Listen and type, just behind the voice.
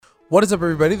What is up,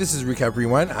 everybody? This is Recap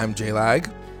Rewind. I'm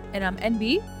J-Lag. And I'm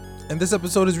NB. And this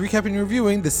episode is recapping and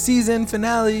reviewing the season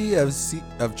finale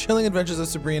of Chilling Adventures of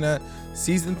Sabrina,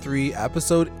 Season 3,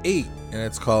 Episode 8. And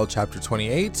it's called Chapter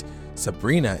 28,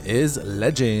 Sabrina is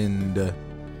Legend.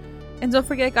 And don't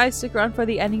forget, guys, stick around for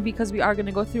the ending because we are going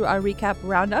to go through our recap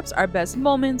roundups, our best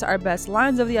moments, our best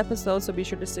lines of the episode. So be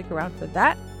sure to stick around for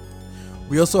that.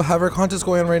 We also have our contest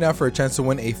going on right now for a chance to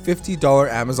win a $50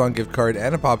 Amazon gift card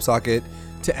and a pop socket.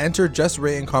 To enter, just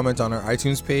rate and comment on our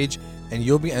iTunes page, and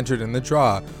you'll be entered in the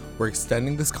draw. We're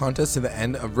extending this contest to the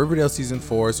end of Riverdale Season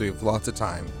 4, so we have lots of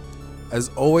time. As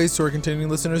always, to our continuing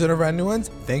listeners and our brand new ones,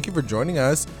 thank you for joining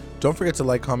us. Don't forget to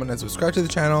like, comment, and subscribe to the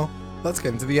channel. Let's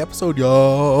get into the episode,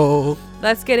 yo!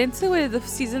 Let's get into it. The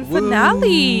season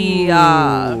finale.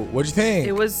 What'd you think?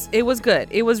 It was good.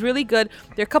 It was really good.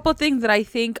 There are a couple of things that I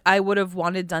think I would have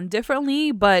wanted done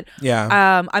differently, but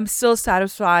yeah. I'm still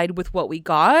satisfied with what we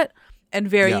got and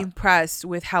very impressed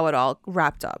with how it all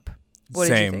wrapped up. What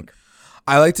did you think?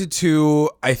 I liked it too.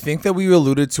 I think that we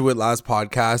alluded to it last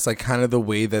podcast, like kind of the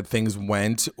way that things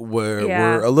went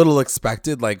were a little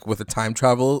expected, like with the time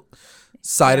travel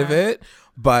side of it.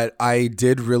 But I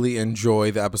did really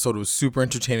enjoy the episode. It was super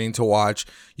entertaining to watch.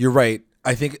 You're right.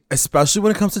 I think especially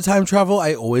when it comes to time travel,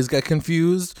 I always get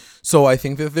confused. So I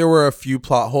think that there were a few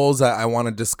plot holes that I want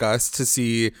to discuss to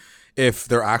see if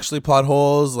they're actually plot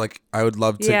holes. Like, I would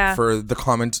love to for the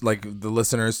comment, like the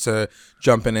listeners to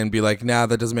jump in and be like, nah,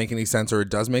 that doesn't make any sense, or it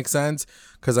does make sense.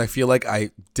 Because I feel like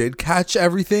I did catch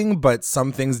everything, but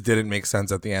some things didn't make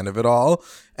sense at the end of it all.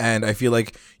 And I feel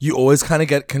like you always kind of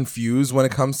get confused when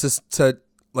it comes to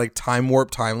like time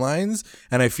warp timelines.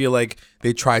 And I feel like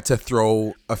they try to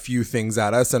throw a few things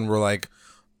at us and we're like,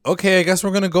 okay, I guess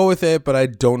we're going to go with it, but I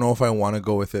don't know if I want to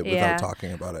go with it without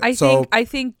talking about it. I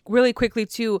think really quickly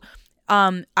too,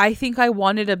 I think I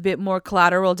wanted a bit more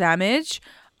collateral damage.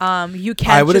 You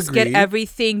can't just get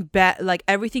everything like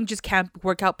everything just can't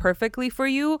work out perfectly for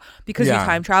you because you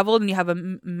time traveled and you have a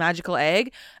magical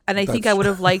egg. And I think I would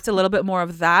have liked a little bit more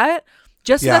of that.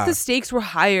 Just so that the stakes were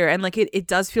higher and like it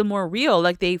does feel more real,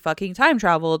 like they fucking time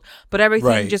traveled, but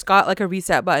everything just got like a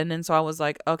reset button. And so I was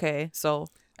like, okay, so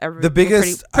the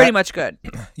biggest pretty much good.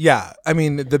 Yeah, I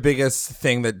mean the biggest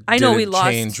thing that didn't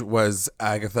change was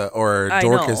Agatha or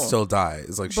Dorcas still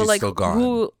dies. Like she's still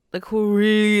gone. Who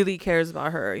really cares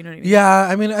about her? You know what I mean? Yeah,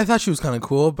 I mean I thought she was kind of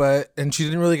cool, and she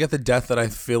didn't really get the death that I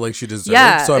feel like she deserved.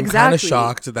 Yeah, so I'm kind of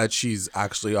shocked that she's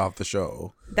actually off the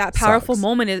show. That powerful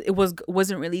moment it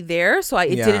wasn't really there, so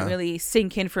it didn't really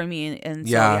sink in for me. And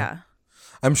so yeah.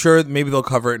 I'm sure maybe they'll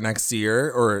cover it next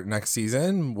year or next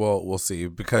season. We'll see,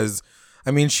 because I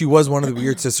mean, she was one of the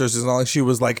weird sisters. It's not like she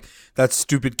was like that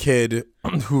stupid kid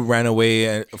who ran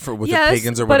away with the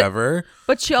pagans or whatever.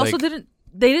 But she also didn't.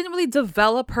 They didn't really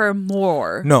develop her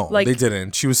more. No, they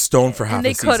didn't. She was stoned for half a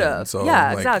season. And they could have. So,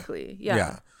 exactly.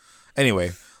 Yeah.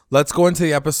 Anyway, let's go into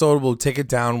the episode. We'll take it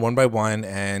down one by one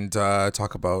and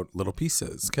talk about little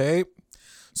pieces. Okay.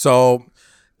 So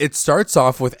it starts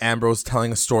off with Ambrose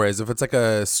telling a story as if it's like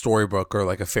a storybook or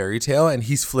like a fairy tale, and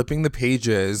he's flipping the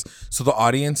pages so the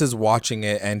audience is watching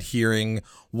it and hearing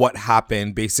what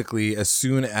happened basically as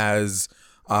soon as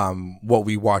what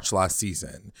we watched last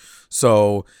season.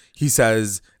 So he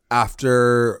says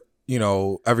after,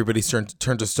 everybody's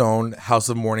turned to stone, House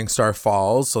of Morningstar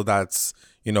falls. So that's,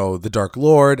 the Dark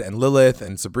Lord and Lilith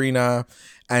and Sabrina.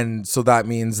 And so that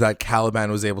means that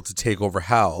Caliban was able to take over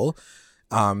hell.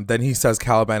 Then he says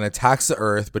Caliban attacks the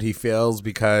earth, but he fails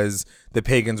because the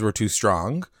pagans were too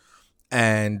strong.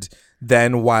 And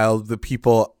then while the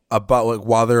people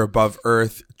while they're above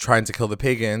earth trying to kill the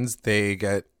pagans, they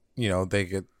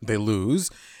lose.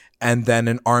 And then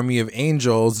an army of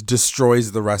angels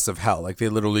destroys the rest of hell. Like they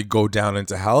literally go down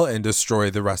into hell and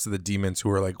destroy the rest of the demons who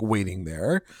are like waiting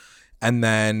there. And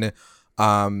then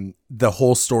the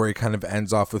whole story kind of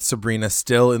ends off with Sabrina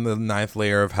still in the 9th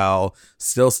layer of hell,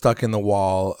 still stuck in the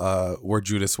wall where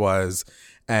Judas was.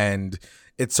 And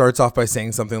it starts off by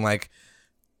saying something like,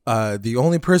 the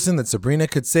only person that Sabrina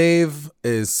could save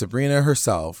is Sabrina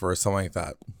herself, or something like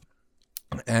that.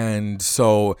 And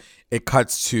so it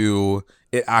cuts to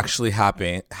it actually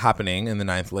happening in the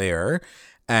 9th layer,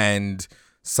 and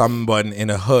someone in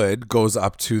a hood goes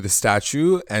up to the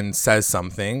statue and says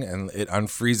something, and it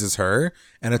unfreezes her,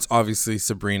 and it's obviously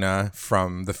Sabrina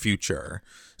from the future.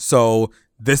 So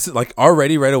this like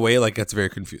already right away like gets very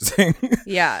confusing.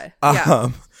 Yeah.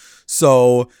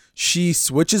 So she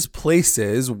switches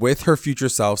places with her future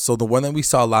self. So the one that we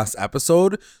saw last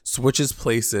episode switches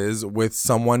places with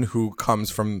someone who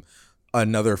comes from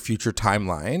another future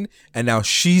timeline, and now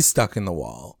she's stuck in the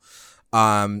wall.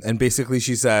 And basically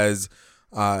she says,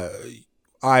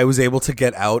 I was able to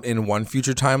get out in one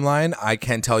future timeline. I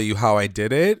can't tell you how I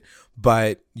did it,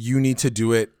 but you need to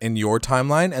do it in your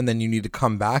timeline, and then you need to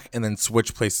come back and then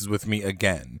switch places with me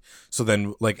again. So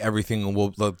then like everything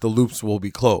will, the loops will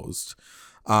be closed.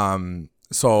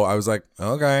 So I was like,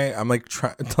 okay. I'm like,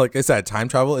 like I said, time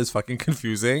travel is fucking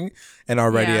confusing, and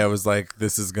already I was like,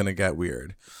 this is gonna get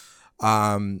weird.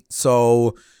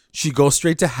 So she goes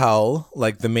straight to hell,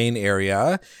 like the main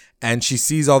area, and she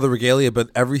sees all the regalia, but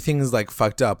everything is like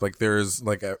fucked up. Like there's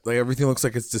like everything looks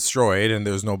like it's destroyed, and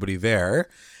there's nobody there.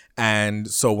 And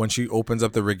so when she opens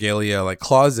up the regalia like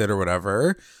closet or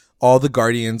whatever, all the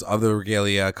guardians of the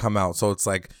regalia come out. So it's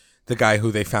like the guy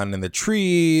who they found in the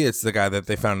tree, it's the guy that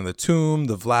they found in the tomb,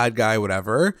 the Vlad guy,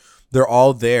 whatever. They're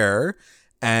all there.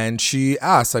 And she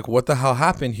asks, like, what the hell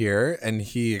happened here? And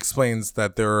he explains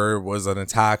that there was an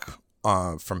attack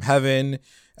from heaven.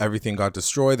 Everything got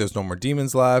destroyed. There's no more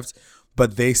demons left.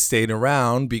 But they stayed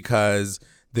around because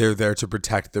they're there to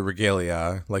protect the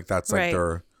regalia. Like, that's like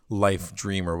their life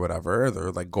dream or whatever.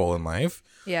 Their like goal in life.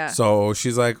 Yeah. So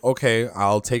she's like, okay,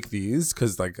 I'll take these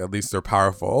because like at least they're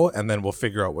powerful. And then we'll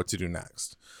figure out what to do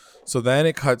next. So then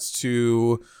it cuts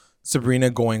to Sabrina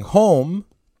going home.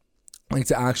 Like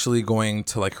to actually going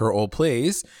to like her old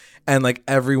place, and like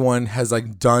everyone has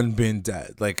like been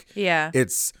dead. Like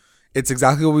it's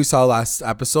exactly what we saw last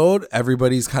episode.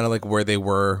 Everybody's kind of like where they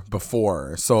were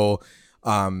before. So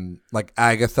like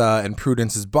Agatha and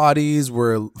Prudence's bodies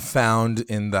were found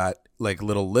in that like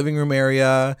little living room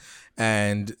area,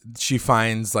 and she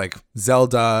finds like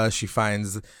Zelda. She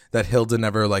finds that Hilda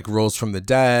never like rose from the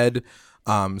dead.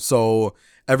 So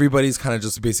everybody's kind of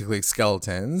just basically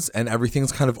skeletons, and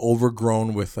everything's kind of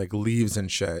overgrown with like leaves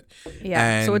and shit.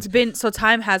 Yeah. And so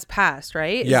time has passed,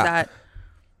 right? Yeah. Is that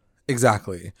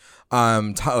exactly.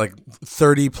 Like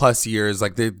 30 plus years,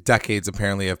 like the decades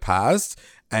apparently have passed,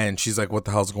 and she's like, what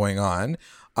the hell's going on?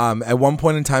 At one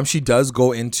point in time, she does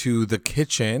go into the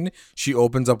kitchen. She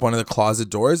opens up one of the closet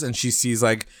doors, and she sees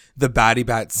like the Batty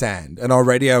Bat sand. And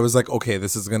already I was like, okay,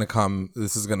 this is gonna come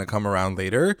around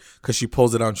later, because she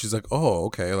pulls it out and she's like, oh,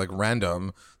 okay, like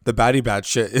random. The Batty Bat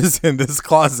shit is in this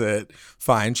closet.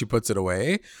 Fine, she puts it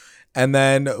away. And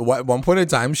then at one point in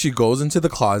time, she goes into the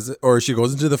closet, or she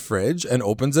goes into the fridge and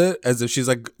opens it as if she's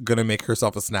like gonna make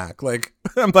herself a snack. Like,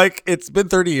 I'm like, it's been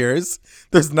 30 years.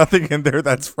 There's nothing in there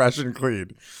that's fresh and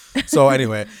clean. So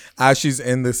anyway, as she's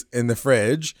in the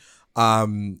fridge,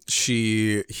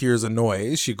 she hears a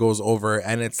noise. She goes over,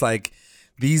 and it's like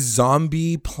these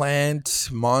zombie plant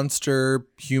monster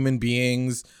human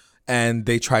beings, and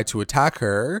they try to attack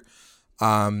her.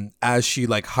 As she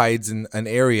like hides in an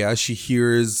area, she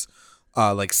hears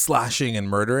like slashing and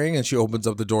murdering, and she opens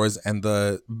up the doors, and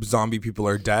the zombie people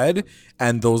are dead,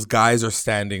 and those guys are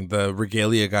standing, the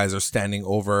regalia guys are standing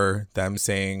over them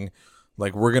saying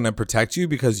like, we're gonna protect you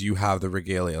because you have the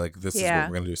regalia, like this is what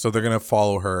we're gonna do. So they're gonna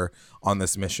follow her on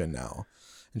this mission now.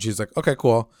 And she's like, okay,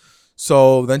 cool.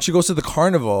 So then she goes to the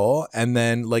carnival, and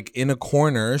then like in a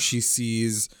corner she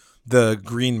sees the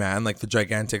Green Man, like the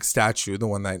gigantic statue, the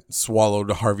one that swallowed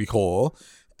Harvey whole.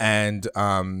 And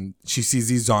she sees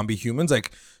these zombie humans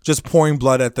like just pouring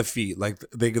blood at the feet. Like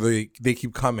they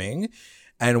keep coming.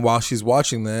 And while she's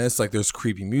watching this, like there's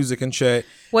creepy music and shit.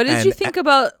 What did you think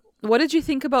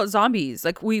about zombies?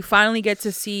 Like we finally get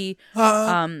to see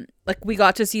like we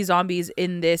got to see zombies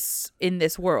in this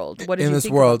world. What did you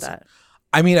think about that?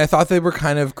 I mean, I thought they were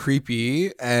kind of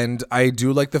creepy, and I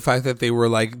do like the fact that they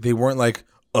weren't like,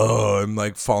 oh, I'm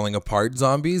like falling apart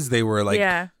zombies. They were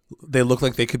like they look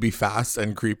like they could be fast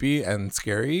and creepy and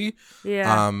scary.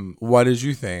 Yeah. What did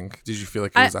you think? Did you feel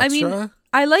like it was extra? I mean,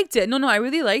 I liked it. No, I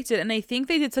really liked it. And I think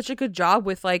they did such a good job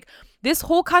with like this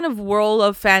whole kind of world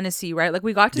of fantasy, right? Like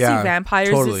we got to see vampires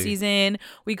this season.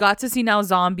 We got to see now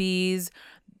zombies.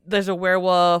 There's a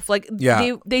werewolf. Like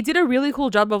they did a really cool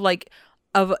job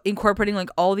of incorporating like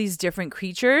all these different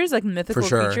creatures, like mythical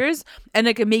creatures, and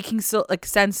like making like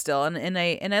sense still. And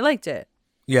I liked it.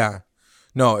 Yeah.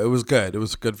 No, it was good. It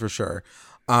was good for sure.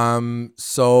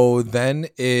 So then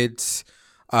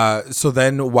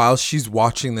while she's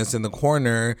watching this in the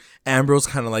corner, Ambrose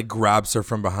kind of like grabs her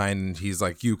from behind, and he's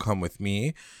like, you come with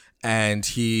me. And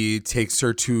he takes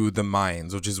her to the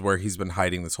mines, which is where he's been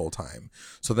hiding this whole time.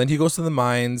 So then he goes to the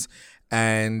mines,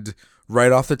 and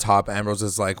right off the top, Ambrose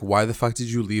is like, why the fuck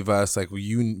did you leave us? Like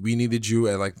we needed you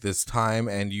at like this time,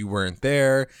 and you weren't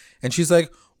there. And she's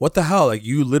like, what the hell? Like,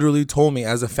 you literally told me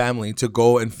as a family to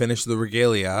go and finish the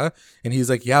regalia. And he's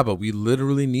like, yeah, but we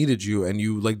literally needed you, and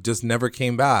you like just never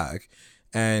came back.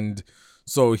 And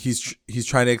so he's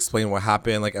trying to explain what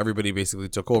happened. Like everybody basically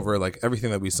took over, like everything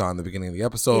that we saw in the beginning of the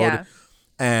episode. Yeah.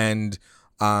 And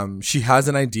she has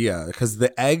an idea because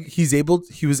the egg, he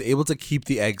was able to keep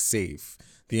the egg safe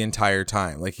the entire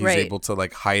time. Like he's able to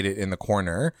like hide it in the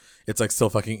corner. It's like still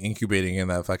fucking incubating in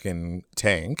that fucking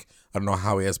tank. I don't know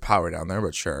how he has power down there,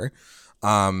 but sure.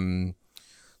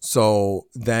 So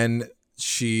then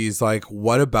she's like,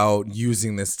 what about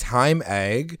using this time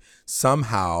egg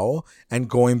somehow and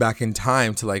going back in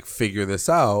time to like figure this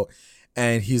out?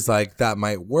 And he's like, that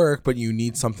might work, but you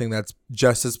need something that's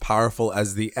just as powerful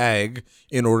as the egg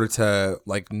in order to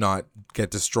like not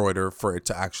get destroyed or for it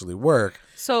to actually work.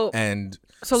 So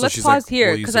let's pause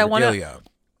here because I want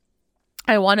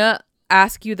to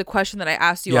ask you the question that I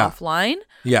asked you offline.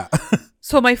 Yeah.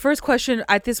 So my first question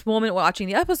at this moment watching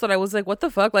the episode, I was like, what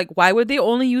the fuck? Like, why would they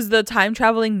only use the time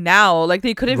traveling now? Like,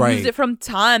 they could have used it from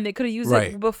time. They could have used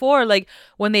it before, like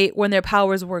when their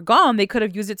powers were gone. They could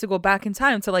have used it to go back in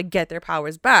time to like get their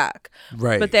powers back.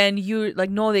 Right. But then you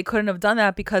like, no, they couldn't have done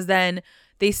that because then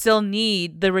they still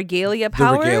need the regalia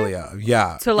power. The regalia,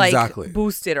 yeah. To like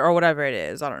boost it or whatever it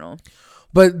is. I don't know.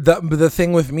 But the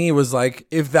thing with me was like,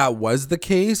 if that was the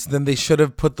case, then they should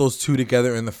have put those two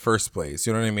together in the first place.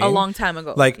 You know what I mean? A long time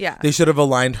ago. Like, they should have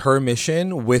aligned her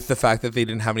mission with the fact that they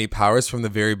didn't have any powers from the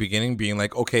very beginning, being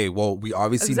like, okay, well, we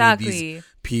obviously need these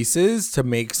pieces to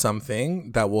make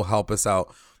something that will help us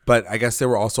out. But I guess they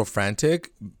were also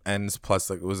frantic, and plus,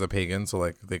 like, it was a pagan, so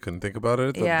like they couldn't think about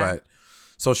it. Yeah. But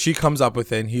so she comes up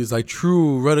with it, and he's like,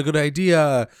 "True, what a good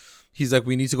idea." He's like,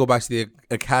 "We need to go back to the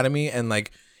academy and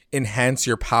like enhance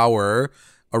your power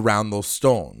around those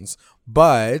stones."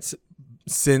 But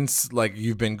since like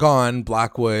you've been gone,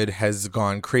 Blackwood has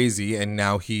gone crazy, and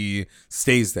now he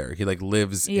stays there. He like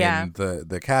lives in the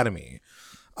academy.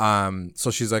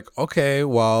 So she's like, okay,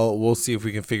 well, we'll see if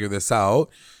we can figure this out.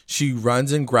 She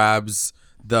runs and grabs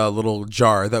the little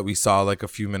jar that we saw like a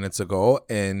few minutes ago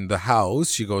in the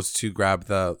house. She goes to grab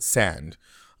the sand,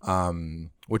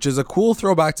 which is a cool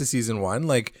throwback to season 1.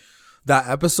 Like, that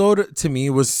episode to me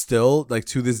was still like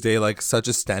to this day like such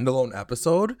a standalone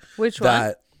episode. Which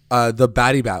one? The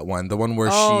Batty Bat one, the one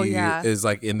where she is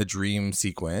like in the dream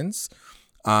sequence.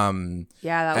 That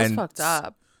was fucked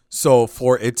up. So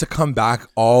for it to come back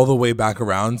all the way back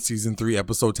around season 3,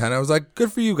 episode 10, I was like, good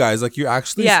for you guys. Like, you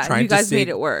actually trying you guys to made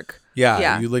it work.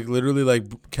 Yeah, you like literally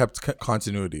like kept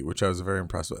continuity, which I was very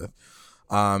impressed with.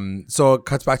 So it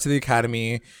cuts back to the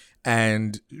academy.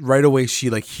 And right away, she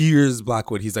like hears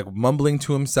Blackwood. He's like mumbling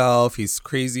to himself. He's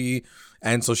crazy.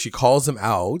 And so she calls him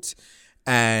out.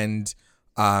 And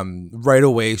right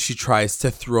away, she tries to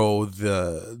throw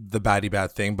the Batty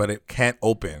Bat thing, but it can't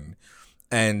open.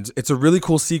 And it's a really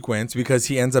cool sequence because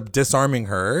he ends up disarming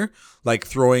her, like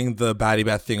throwing the Batty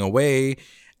Bat thing away.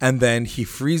 And then he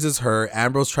freezes her.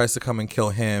 Ambrose tries to come and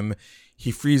kill him.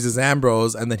 He freezes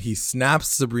Ambrose, and then he snaps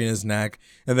Sabrina's neck.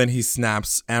 And then he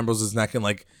snaps Ambrose's neck. And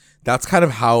like, that's kind of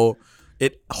how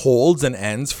it holds and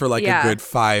ends for like a good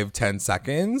 5-10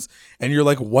 seconds. And you're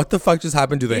like, what the fuck just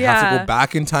happened? Do they have to go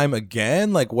back in time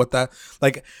again? Like, what that,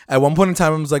 like, at one point in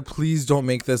time, I was like, please don't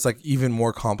make this like even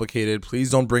more complicated. Please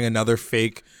don't bring another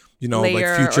fake, you know,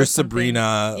 layer like future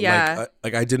Sabrina.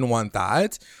 Like I didn't want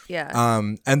that.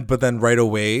 But then right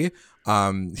away,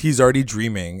 he's already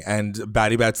dreaming, and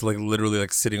Batty Bat's like literally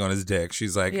like sitting on his dick.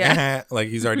 She's like, like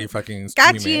he's already fucking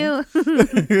screaming.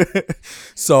 Got you.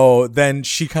 So then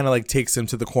she kind of like takes him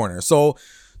to the corner. So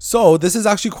this is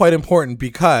actually quite important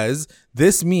because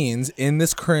this means in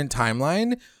this current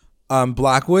timeline,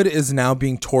 Blackwood is now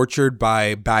being tortured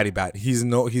by Batty Bat. He's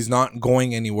not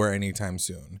going anywhere anytime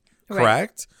soon.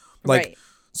 Correct? Like.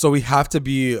 So we have to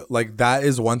be like, that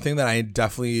is one thing that I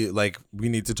definitely like we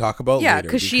need to talk about later.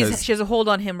 Because she has a hold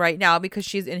on him right now because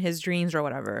she's in his dreams or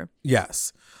whatever.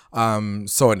 Yes.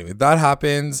 So anyway, that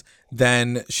happens.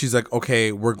 Then she's like,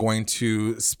 okay, we're going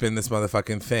to spin this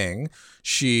motherfucking thing.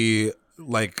 She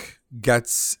like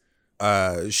gets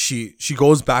she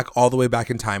goes back all the way back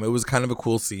in time. It was kind of a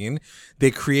cool scene.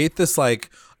 They create this like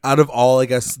out of all, I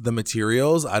guess, the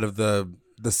materials, out of the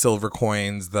silver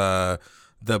coins, the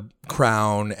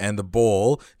crown and the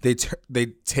bowl, they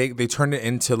turn it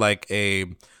into like a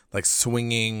like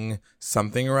swinging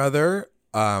something or other,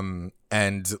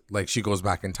 and like she goes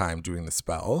back in time doing the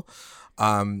spell.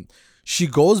 She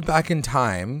goes back in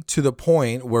time to the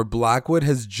point where Blackwood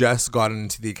has just gotten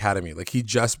into the academy. Like, he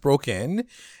just broke in.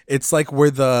 It's like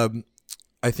where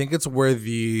I think it's where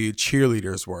the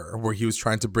cheerleaders were, where he was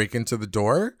trying to break into the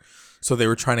door. So they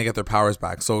were trying to get their powers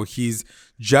back. So he's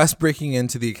just breaking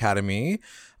into the academy,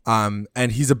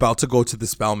 and he's about to go to the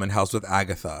Spellman house with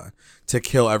Agatha to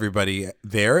kill everybody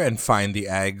there and find the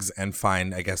eggs and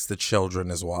find, I guess, the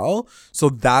children as well. So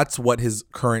that's what his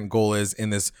current goal is in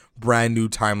this brand new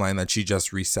timeline that she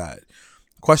just reset.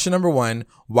 question number 1,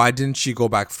 why didn't she go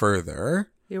back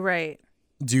further? You're right.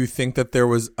 Do you think that there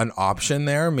was an option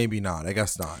there? Maybe not. I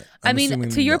guess not. I mean,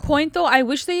 to your point, though, I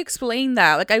wish they explained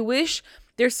that. Like, I wish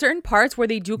there's certain parts where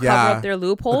they do cover up their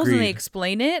loopholes. Agreed. And they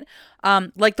explain it.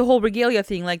 Like the whole regalia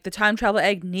thing. Like, the time travel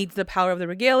egg needs the power of the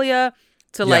regalia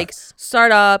to, like,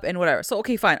 start up and whatever. So,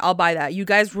 okay, fine. I'll buy that. You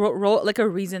guys wrote like, a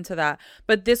reason to that.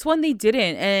 But this one, they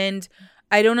didn't. And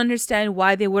I don't understand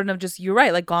why they wouldn't have just, you're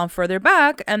right, like, gone further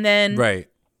back. And then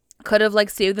could have, like,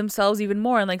 saved themselves even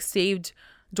more and, like, saved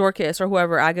Dorcas or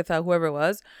whoever, Agatha, whoever it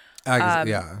was.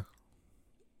 Dorcas.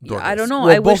 I don't know. Well,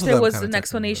 I wish there was an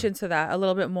explanation to that a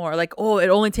little bit more. Like, oh, it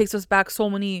only takes us back so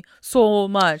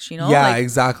much, you know? Yeah, like,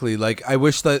 exactly. Like, I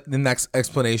wish that the next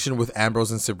explanation with Ambrose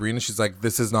and Sabrina, she's like,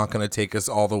 this is not going to take us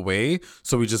all the way.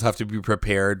 So we just have to be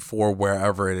prepared for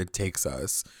wherever it takes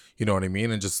us. You know what I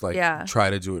mean? And just, like, try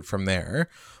to do it from there.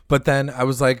 But then I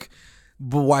was like,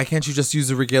 but why can't you just use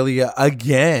the regalia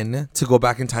again to go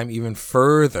back in time even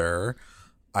further?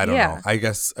 I don't know. I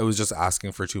guess I was just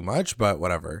asking for too much, but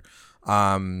whatever.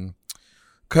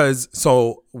 Cause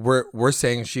so we're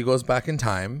saying she goes back in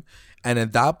time, and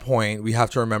at that point we have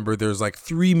to remember there's like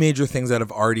 3 major things that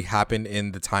have already happened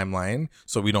in the timeline,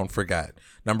 so we don't forget.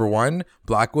 Number 1,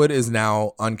 Blackwood is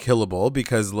now unkillable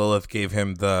because Lilith gave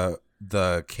him the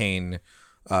Cain,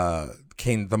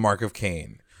 the mark of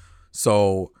Cain.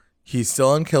 So he's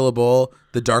still unkillable.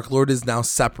 The Dark Lord is now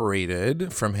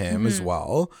separated from him as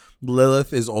well.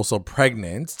 Lilith is also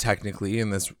pregnant, technically, in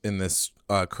this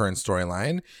current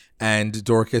storyline, and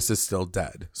Dorcas is still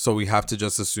dead. So we have to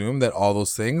just assume that all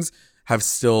those things have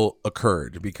still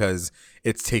occurred because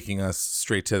it's taking us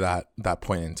straight to that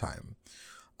point in time,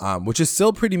 which is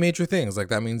still pretty major things. Like,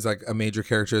 that means like a major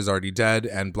character is already dead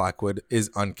and Blackwood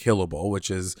is unkillable, which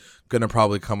is gonna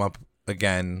probably come up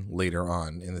again later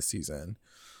on in the season,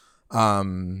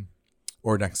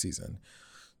 or next season.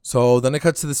 So then it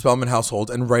cuts to the Spellman household,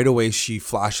 and right away she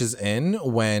flashes in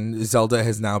when Zelda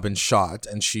has now been shot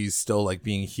and she's still like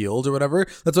being healed or whatever.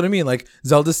 That's what I mean. Like,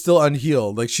 Zelda's still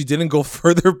unhealed. Like, she didn't go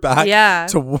further back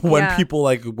to when people,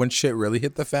 like, when shit really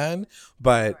hit the fan.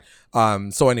 But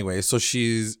so anyway, so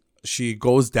she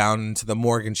goes down into the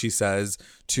morgue and she says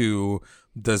to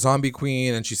the zombie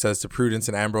queen, and she says to Prudence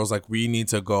and Ambrose, like, we need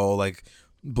to go, like,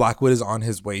 Blackwood is on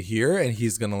his way here and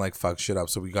he's gonna like fuck shit up,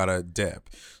 so we gotta dip.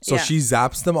 So she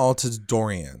zaps them all to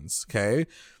Dorian's. Okay,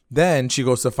 then she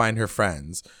goes to find her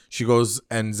friends. She goes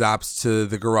and zaps to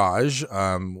the garage,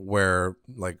 where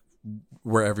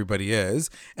everybody is,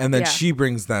 and then she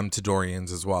brings them to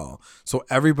Dorian's as well. So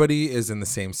everybody is in the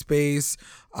same space.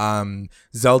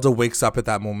 Zelda wakes up at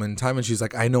that moment in time and she's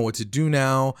like, I know what to do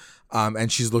now.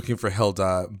 And she's looking for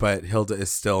Hilda, but Hilda is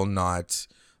still not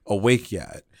awake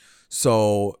yet.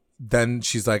 So then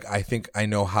she's like, I think I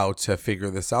know how to figure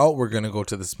this out. We're going to go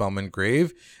to the Spellman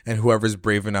grave, and whoever's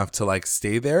brave enough to like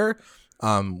stay there,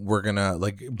 we're going to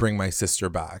like bring my sister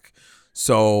back.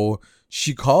 So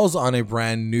she calls on a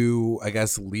brand new, I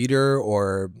guess, leader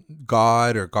or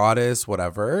god or goddess,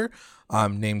 whatever,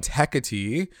 named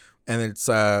Hecate. And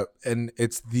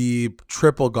it's the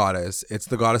triple goddess. It's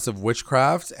the goddess of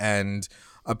witchcraft. And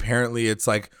apparently it's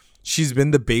like, she's been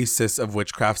the basis of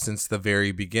witchcraft since the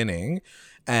very beginning.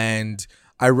 And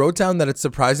I wrote down that it's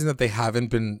surprising that they haven't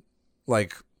been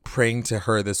like praying to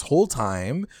her this whole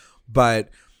time. But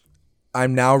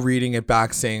I'm now reading it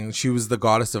back saying she was the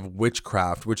goddess of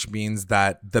witchcraft, which means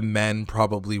that the men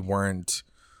probably weren't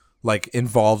like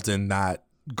involved in that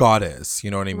goddess. You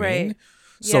know what I mean? Right.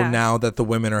 So now that the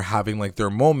women are having like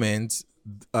their moment,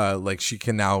 like she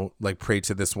can now like pray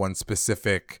to this one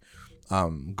specific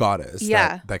goddess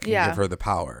that can give her the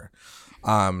power.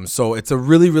 So it's a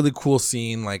really, really cool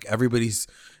scene. Like, everybody's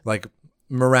like,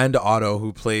 Miranda Otto,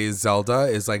 who plays Zelda,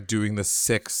 is like doing the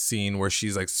 6th scene where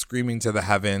she's like screaming to the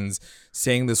heavens,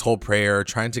 saying this whole prayer,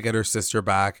 trying to get her sister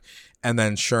back. And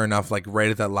then sure enough, like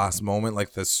right at that last moment,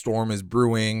 like the storm is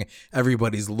brewing,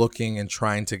 everybody's looking and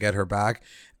trying to get her back,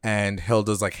 and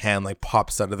Hilda's like hand like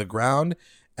pops out of the ground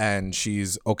and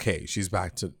she's okay. She's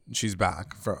back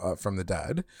from the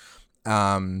dead.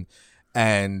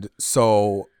 And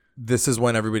so this is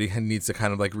when everybody needs to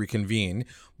kind of like reconvene.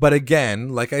 But again,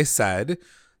 like I said,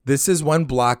 this is when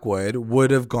Blackwood would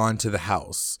have gone to the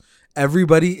house.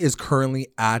 Everybody is currently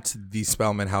at the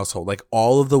Spellman household. Like,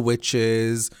 all of the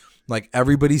witches, like,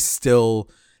 everybody's still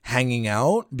hanging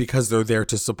out because they're there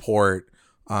to support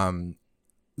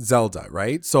Zelda,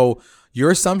 right? So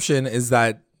your assumption is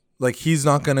that like he's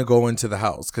not going to go into the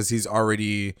house because he's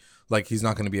already like, he's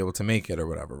not going to be able to make it or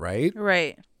whatever, right?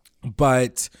 Right.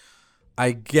 But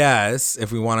I guess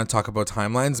if we want to talk about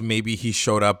timelines, maybe he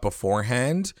showed up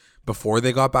beforehand before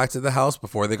they got back to the house,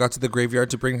 before they got to the graveyard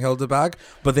to bring Hilda back,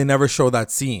 but they never show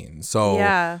that scene. So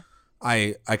yeah.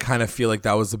 I kind of feel like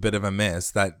that was a bit of a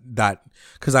miss, that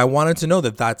because I wanted to know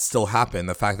that still happened.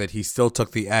 The fact that he still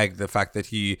took the egg, the fact that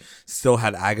he still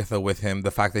had Agatha with him, the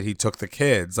fact that he took the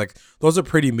kids, like those are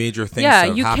pretty major things. Yeah,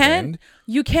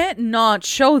 you can't not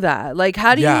show that. Like,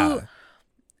 how do you?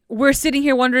 We're sitting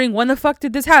here wondering when the fuck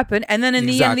did this happen, and then in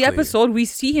the end of the episode, we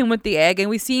see him with the egg and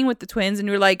we see him with the twins, and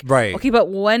you're like, right, okay, but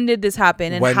when did this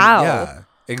happen and how? Yeah,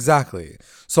 exactly.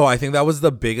 So I think that was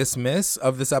the biggest miss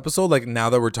of this episode. Like, now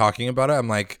that we're talking about it, I'm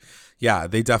like, yeah,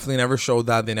 they definitely never showed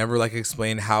that. They never like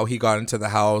explained how he got into the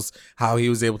house, how he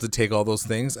was able to take all those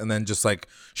things and then just like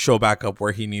show back up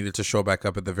where he needed to show back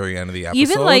up at the very end of the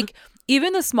episode.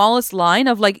 Even the smallest line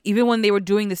of like, even when they were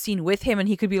doing the scene with him and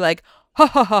he could be like, ha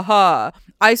ha ha ha,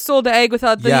 I stole the egg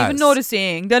without them even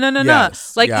noticing.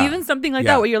 Even something like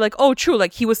that where you're like, oh, true,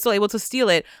 like he was still able to steal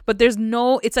it, but there's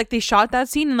no, it's like they shot that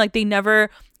scene and like they never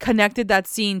connected that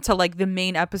scene to like the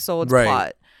main episode's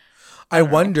plot. I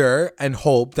wonder and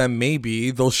hope that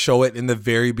maybe they'll show it in the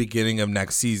very beginning of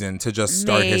next season to just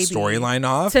start his storyline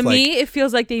off. To me, it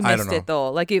feels like they missed it though.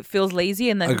 Like it feels lazy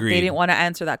and then they didn't want to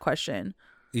answer that question.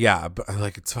 Yeah, but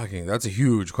like that's a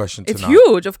huge question to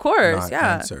huge, of course.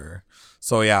 Yeah. Answer.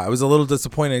 So yeah, I was a little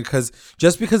disappointed because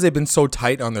they've been so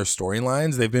tight on their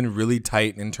storylines, they've been really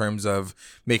tight in terms of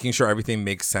making sure everything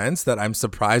makes sense, that I'm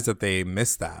surprised that they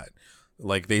missed that.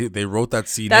 Like they wrote that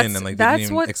scene in and like they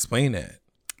didn't even explain it.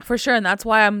 For sure, and that's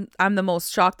why I'm the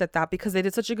most shocked at that, because they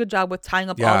did such a good job with tying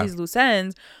up all these loose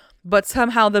ends, but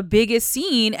somehow the biggest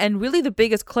scene and really the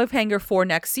biggest cliffhanger for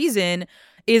next season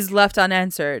is left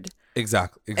unanswered.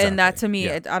 Exactly. And that to me,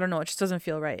 I don't know, it just doesn't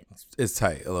feel right. It's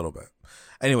tight a little bit.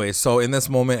 Anyway, so in this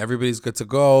moment, everybody's good to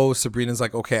go. Sabrina's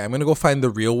like, okay, I'm going to go find the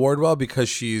real Wardwell because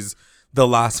she's the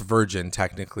last virgin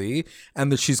technically.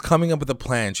 And she's coming up with a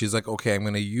plan. She's like, okay, I'm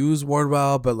going to use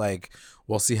Wardwell, but like,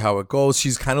 we'll see how it goes.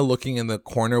 She's kind of looking in the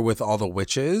corner with all the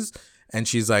witches and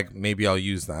she's like, maybe I'll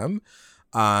use them.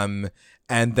 And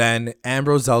then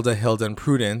Ambrose, Zelda, Hilda, and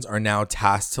Prudence are now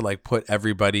tasked to like put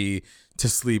everybody to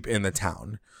sleep in the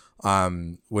town.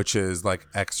 Which is like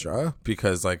extra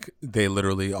because like they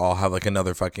literally all have like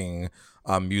another fucking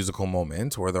musical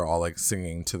moment where they're all like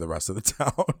singing to the rest of the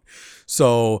town.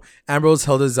 So Ambrose,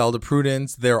 Hilda, Zelda,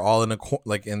 Prudence, they're all in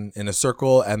a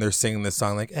circle and they're singing this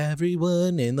song like,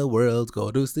 everyone in the world go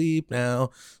to sleep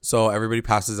now. So everybody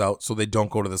passes out so they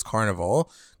don't go to this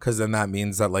carnival, because then that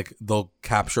means that like they'll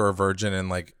capture a virgin and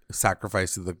like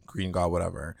sacrifice to the green god,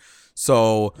 whatever.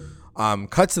 So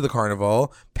cuts to the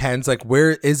carnival. Pan's like,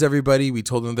 where is everybody? We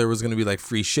told them there was going to be like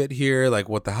free shit here. Like,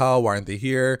 what the hell? Why aren't they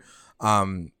here?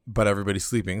 But everybody's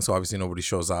sleeping, so obviously nobody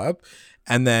shows up.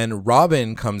 And then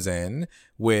Robin comes in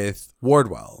with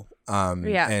Wardwell.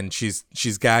 And she's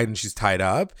gagged and she's tied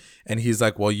up. And he's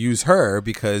like, well, use her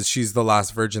because she's the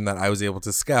last virgin that I was able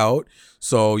to scout.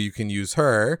 So you can use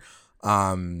her.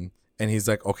 And he's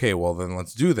like, okay, well, then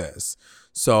let's do this.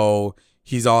 So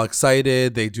he's all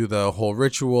excited. They do the whole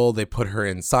ritual. They put her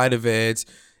inside of it.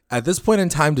 At this point in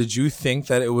time, did you think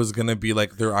that it was going to be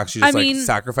like they're actually just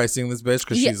sacrificing this bitch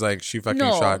because she's like, she fucking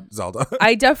shot Zelda?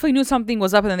 I definitely knew something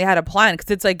was up and then they had a plan,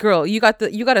 because it's like, girl, you got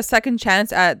a second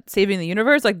chance at saving the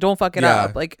universe. Like, don't fuck it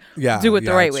up. Like, do it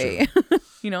the right way.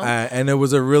 You know? And it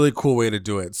was a really cool way to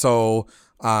do it. So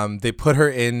they put her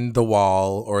in the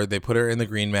wall, or they put her in the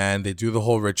Green Man. They do the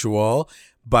whole ritual.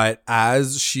 But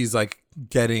as she's like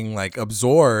getting like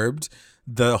absorbed,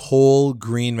 the whole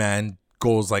Green Man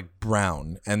goes like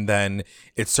brown, and then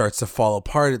it starts to fall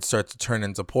apart. It starts to turn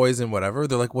into poison, whatever.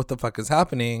 They're like, what the fuck is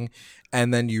happening?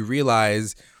 And then you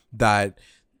realize that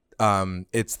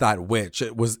it's that witch.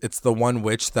 It's the one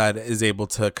witch that is able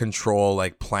to control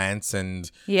like plants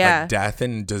and like death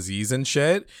and disease and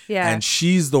shit. Yeah. And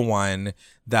she's the one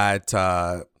that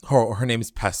her name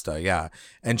is Pesta,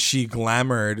 and she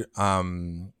glamored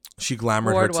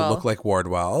her to look like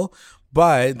Wardwell.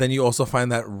 But then you also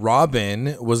find that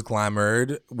Robin was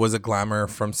a glamour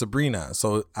from Sabrina.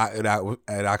 So it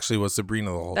actually was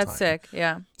Sabrina the whole time. That's sick,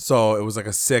 yeah. So it was like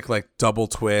a sick like double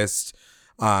twist.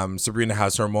 Sabrina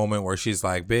has her moment where she's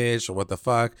like, bitch, what the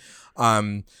fuck?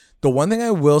 The one thing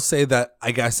I will say that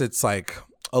I guess it's like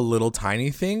a little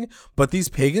tiny thing, but these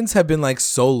pagans have been like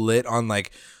so lit on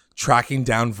like tracking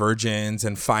down virgins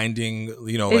and finding,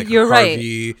 like You're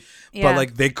Harvey. Right. Yeah. But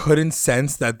like they couldn't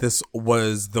sense that this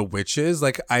was the witches.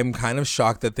 Like I'm kind of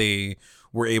shocked that they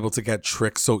were able to get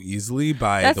tricked so easily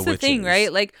by the witches. That's the thing,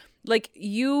 right? Like like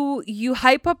you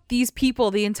hype up these people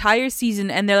the entire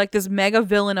season and they're like this mega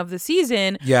villain of the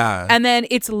season. Yeah. And then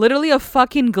it's literally a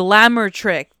fucking glamour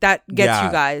trick that gets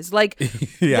you guys. Like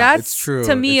that's it's true.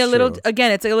 To me it's a little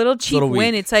again, it's like a little cheap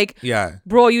win. It's like,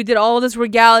 bro, you did all this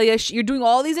regalia. You're doing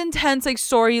all these intense like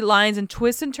storylines and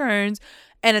twists and turns.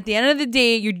 And at the end of the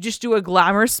day, you just do a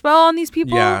glamour spell on these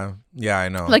people. Yeah, I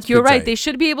know. Like, you're right. They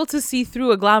should be able to see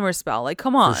through a glamour spell. Like,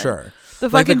 come on. For sure. The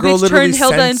fucking bitch turned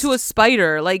Hilda into a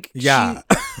spider. Like,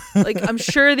 like, I'm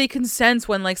sure they can sense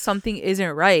when, like, something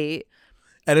isn't right.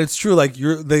 And it's true. Like,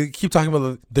 they keep talking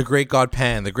about the great god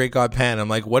Pan, the great god Pan. I'm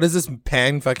like, what is this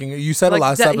Pan fucking... You said like, it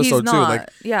last episode, too.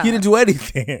 Like, he didn't do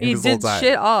anything. He did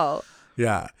shit all.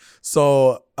 Yeah.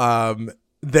 So,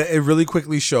 it really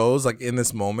quickly shows, like, in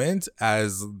this moment,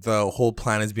 as the whole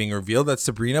plan is being revealed, that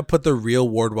Sabrina put the real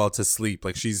Wardwell to sleep.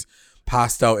 Like, she's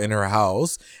passed out in her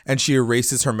house, and she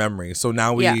erases her memory. So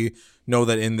now we know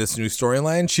that in this new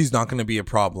storyline, she's not going to be a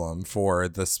problem for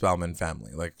the Spellman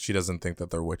family. Like, she doesn't think that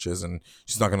they're witches, and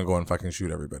she's not going to go and fucking shoot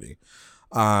everybody.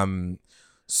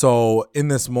 So in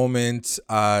this moment,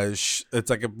 it's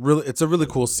like it's a really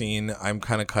cool scene. I'm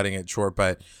kind of cutting it short,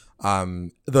 but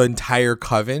the entire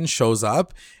coven shows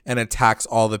up and attacks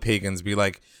all the pagans.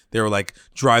 They were like,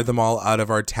 drive them all out of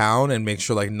our town and make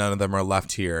sure like none of them are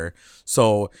left here.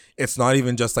 So it's not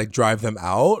even just like drive them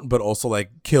out, but also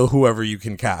like kill whoever you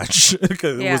can catch,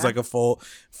 because it was like a full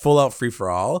out free for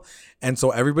all. And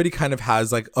so everybody kind of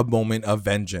has like a moment of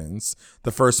vengeance.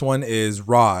 The first one is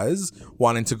Roz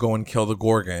wanting to go and kill the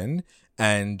Gorgon,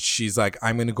 and she's like,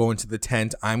 I'm gonna go into the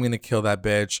tent, I'm gonna kill that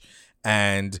bitch.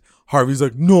 And Harvey's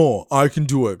like, no, I can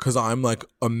do it because I'm like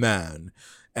a man.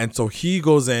 And so he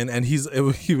goes in, and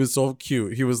he was so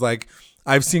cute. He was like,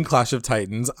 I've seen Clash of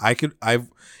Titans.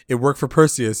 It worked for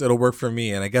Perseus. It'll work for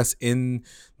me. And I guess in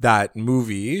that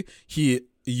movie, he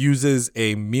uses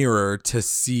a mirror to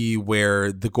see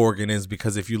where the Gorgon is,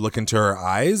 because if you look into her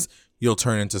eyes, you'll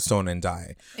turn into stone and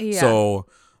die. Yeah. So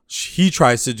he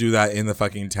tries to do that in the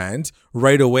fucking tent.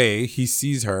 Right away, he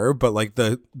sees her, but like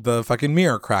the fucking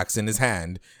mirror cracks in his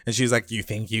hand, and she's like, "You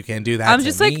think you can do that?" I'm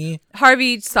just me? Like,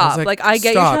 Harvey, stop! Like, I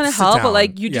get you're trying to help, but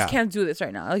like, you just can't do this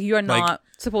right now. Like, you are not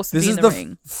supposed to be in the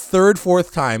ring. This is the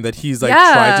fourth time that he's like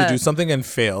tried to do something and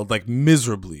failed, like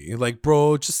miserably. Like,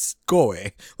 bro, just go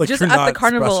away. Like, just at the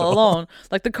carnival alone.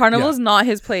 Like, the carnival is not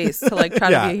his place to like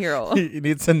try to be a hero. He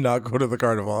needs to not go to the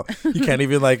carnival. He can't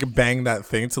even like bang that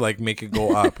thing to like make it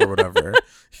go up or whatever.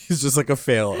 He's just like a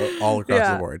fail all across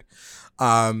the board.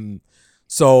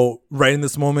 So right in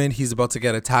this moment, he's about to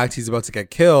get attacked. He's about to get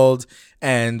killed.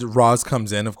 And Roz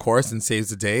comes in, of course, and saves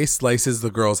the day, slices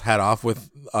the girl's head off with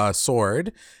a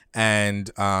sword. And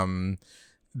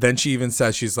then she even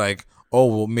says, she's like, oh,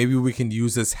 well, maybe we can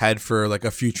use this head for like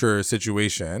a future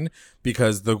situation,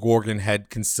 because the Gorgon head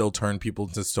can still turn people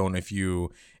into stone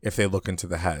if they look into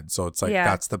the head. So it's like,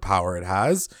 that's the power it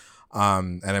has.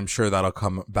 And I'm sure that'll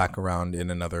come back around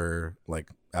in another like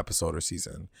episode or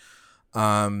season.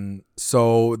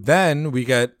 So then we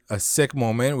get a sick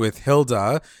moment with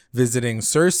Hilda visiting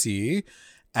Cersei.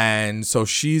 And so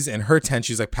she's in her tent,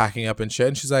 she's like packing up and shit.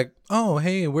 And she's like, oh,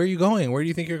 hey, where are you going? Where do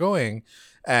you think you're going?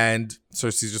 And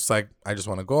Cersei's just like, I just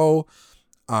want to go.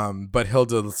 But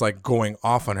Hilda's like going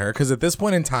off on her, because at this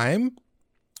point in time,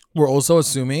 we're also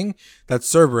assuming that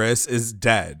Cerberus is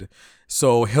dead.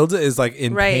 So Hilda is like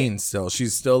in pain still.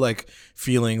 She's still like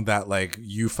feeling that like,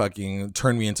 you fucking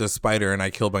turned me into a spider and I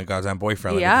killed my goddamn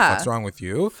boyfriend. Like, what the fuck's wrong with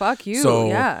you? Fuck you.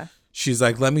 So she's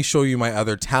like, let me show you my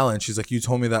other talent. She's like, you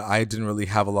told me that I didn't really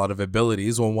have a lot of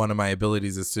abilities. Well, one of my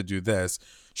abilities is to do this.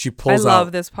 She pulls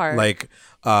out this part. like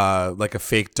a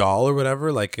fake doll or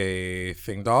whatever, like a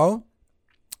thing doll,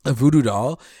 a voodoo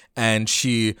doll, and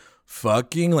she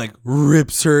fucking like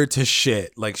rips her to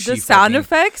shit. Like, the sound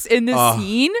effects in this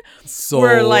scene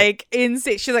were like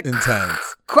insane. She's like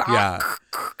intense.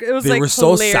 It was they were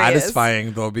so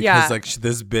satisfying though, because like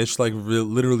this bitch like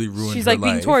literally ruined she's her like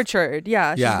life. Being tortured.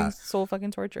 She's being so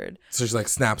fucking tortured. So she like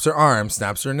snaps her arm,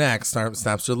 snaps her neck,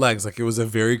 snaps her legs. Like, it was a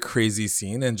very crazy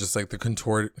scene, and just like the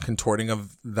contorting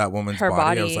of that woman's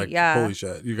body. I was like, holy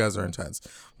shit, you guys are intense.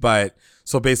 But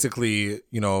so basically,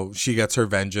 you know, she gets her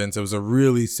vengeance. It was a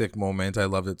really sick moment. I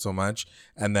loved it so much.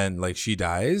 And then like she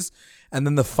dies. And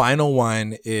then the final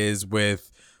one is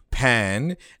with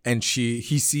Pan, and he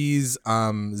sees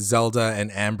Zelda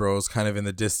and Ambrose kind of in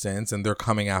the distance, and they're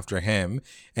coming after him.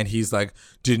 And he's like,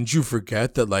 didn't you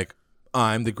forget that like,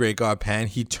 I'm the great god Pan?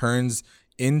 He turns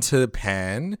into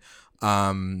Pan.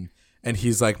 And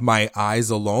he's like, my eyes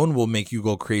alone will make you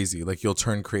go crazy. Like, you'll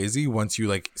turn crazy once you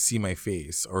like see my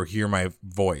face or hear my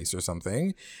voice or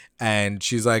something. And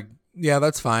she's like, yeah,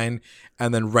 that's fine.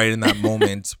 And then right in that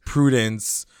moment,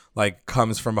 Prudence like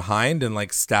comes from behind and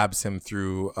like stabs him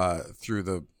through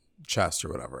the chest or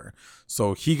whatever.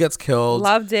 So he gets killed.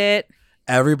 Loved it.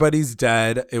 Everybody's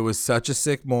dead. It was such a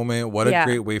sick moment. What a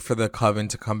great way for the Coven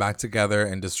to come back together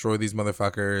and destroy these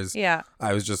motherfuckers. Yeah.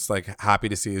 I was just like happy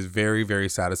to see. It was very, very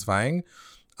satisfying.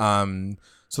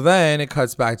 So then it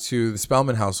cuts back to the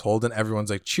Spellman household and everyone's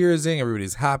like cheersing.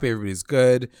 Everybody's happy. Everybody's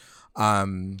good.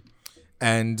 And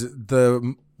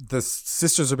the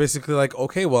sisters are basically like,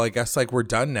 okay, well, I guess like we're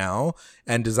done now.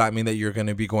 And does that mean that you're going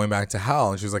to be going back to hell?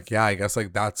 And she's like, yeah, I guess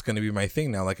like that's going to be my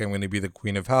thing now. Like I'm going to be the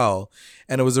queen of hell.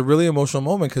 And it was a really emotional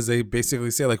moment because they basically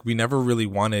say like, we never really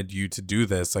wanted you to do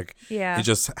this. Like it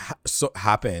just so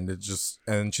happened. It just,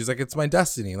 and she's like, it's my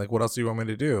destiny. Like what else do you want me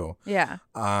to do? Yeah.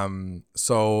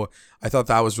 So I thought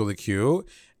that was really cute.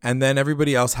 And then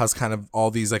everybody else has kind of all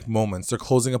these like moments. They're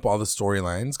closing up all the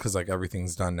storylines because like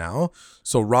everything's done now.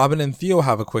 So Robin and Theo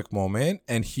have a quick moment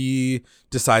and he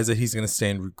decides that he's going to stay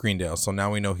in Greendale. So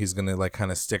now we know he's going to like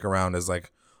kind of stick around as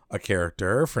like a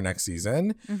character for next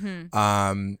season.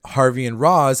 Mm-hmm. Harvey and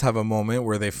Roz have a moment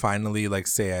where they finally like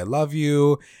say, I love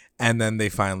you. And then they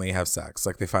finally have sex.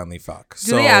 Like they finally fuck.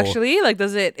 Do they actually? Like,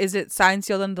 is it signed,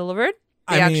 sealed, and delivered?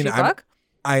 They actually fuck?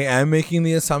 I am making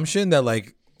the assumption that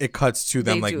like, it cuts to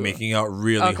them like making out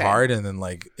really hard and then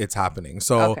like it's happening.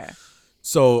 So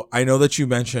I know that you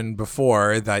mentioned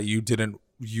before that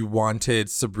you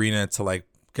wanted Sabrina to like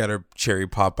get her cherry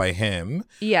pop by him.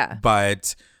 Yeah.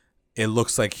 But it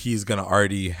looks like he's going to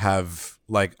already have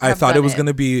like, I thought it was going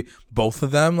to be both of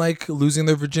them like losing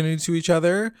their virginity to each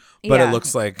other. But it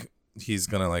looks like he's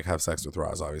going to like have sex with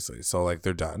Roz, obviously. So like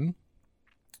they're done.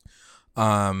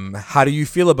 How do you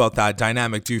feel about that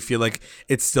dynamic? Do you feel like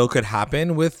it still could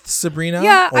happen with Sabrina?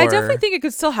 Yeah, I definitely think it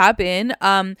could still happen.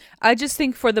 I just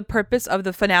think for the purpose of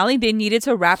the finale, they needed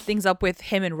to wrap things up with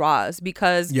him and Roz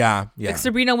because like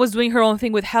Sabrina was doing her own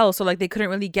thing with Hell, so like they couldn't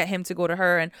really get him to go to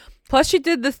her, and plus she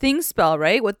did the thing spell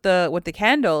right with the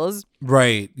candles.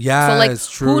 Right. Yeah. So like,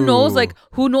 it's true.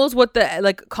 who knows what the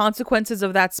like consequences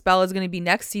of that spell is going to be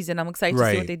next season. I'm excited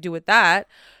to see what they do with that.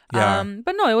 Yeah.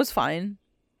 But no, it was fine.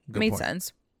 Good made point.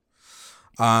 sense.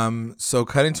 So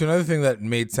cutting to another thing that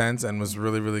made sense and was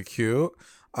really, really cute.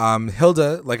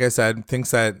 Hilda, like I said,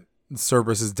 thinks that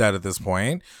Cerberus is dead at this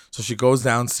point. So she goes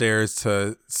downstairs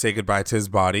to say goodbye to his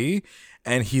body.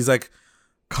 And he's like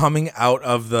coming out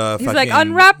of the he's like,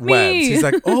 unwrap webs. me. He's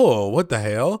like, oh, what the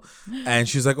hell? And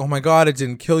she's like, oh my God, it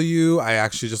didn't kill you. I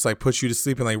actually just like put you to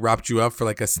sleep and like wrapped you up for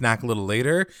like a snack a little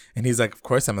later. And he's like, of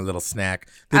course I'm a little snack.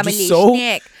 I'm a little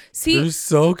snack. See, they're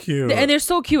so cute. And they're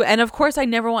so cute. And of course I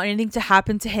never want anything to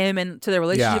happen to him and to their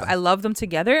relationship. I love them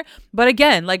together. But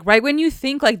again, like right when you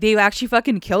think like they've actually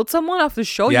fucking killed someone off the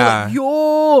show, you're like,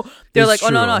 yo. They're like, oh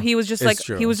no, he was just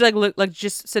he was like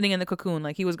just sitting in the cocoon.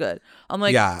 Like he was good. I'm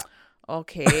like,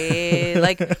 okay.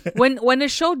 Like when a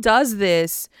show does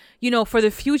this, you know, for the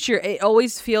future, it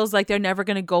always feels like they're never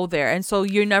gonna go there, and so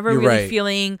you're never really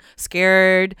feeling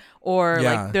scared or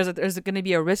like there's gonna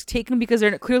be a risk taken because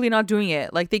they're clearly not doing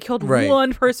it. Like they killed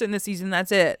one person this season,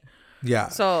 that's it. Yeah.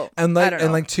 So and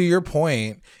like to your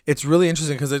point, it's really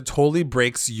interesting because it totally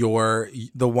breaks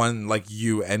the one like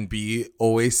you and B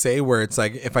always say where it's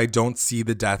like if I don't see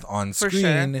the death on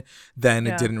screen, then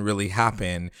it didn't really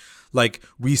happen. Like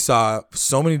we saw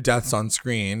so many deaths on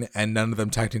screen and none of them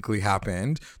technically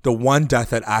happened. The one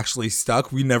death that actually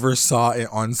stuck, we never saw it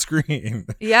on screen.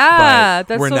 Yeah,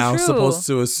 that's we're so now true. Supposed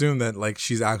to assume that like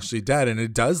she's actually dead, and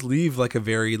it does leave like a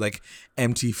very like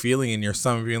empty feeling in your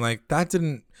stomach, being like that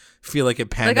didn't feel like it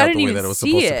panned out the way that it was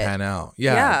supposed to pan out.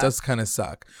 Yeah, it does kind of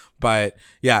suck. But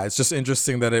yeah, it's just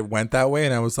interesting that it went that way,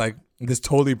 and I was like, this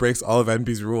totally breaks all of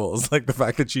NB's rules, like the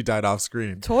fact that she died off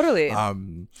screen. Totally.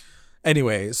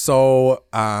 Anyway, so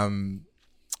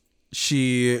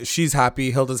she's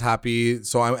happy, Hilda's happy,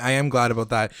 so I am glad about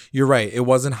that. You're right, it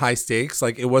wasn't high stakes.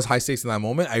 Like it was high stakes in that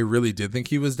moment. I really did think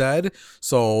he was dead.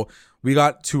 So we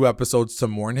got 2 episodes to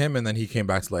mourn him, and then he came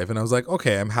back to life, and I was like,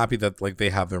 okay, I'm happy that like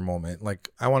they have their moment. Like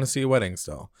I want to see a wedding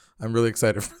still. I'm really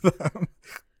excited for them.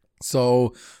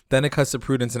 So then it cuts to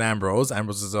Prudence and Ambrose.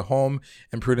 Ambrose is at home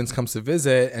and Prudence comes to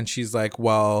visit, and she's like,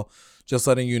 well, just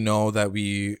letting you know that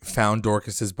we found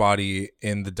Dorcas's body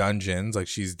in the dungeons. Like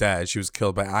she's dead. She was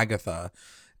killed by Agatha.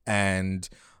 And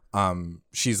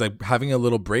she's like having a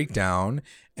little breakdown,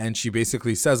 and she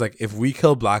basically says like, if we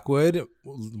kill Blackwood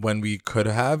when we could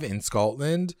have in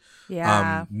Scotland,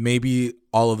 maybe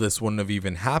all of this wouldn't have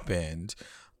even happened.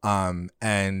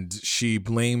 And she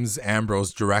blames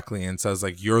Ambrose directly and says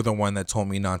like, you're the one that told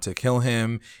me not to kill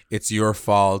him. It's your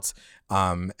fault.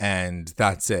 And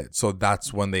that's it. So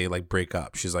that's when they like break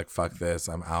up. She's like, fuck this,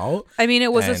 I'm out. I mean,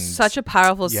 it was such a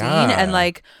powerful scene, and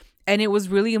like And it was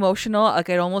really emotional. Like,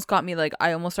 it almost got me, like,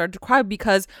 I almost started to cry,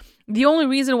 because the only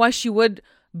reason why she would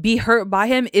be hurt by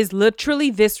him is literally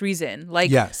this reason.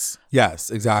 Like, yes,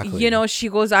 exactly. You know, she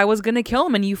goes, I was gonna kill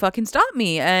him and you fucking stopped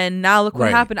me, and now look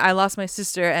what happened. I lost my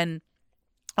sister and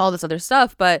all this other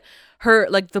stuff. But her,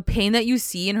 like, the pain that you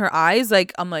see in her eyes,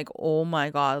 like, I'm like, oh my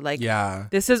God, like,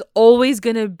 this is always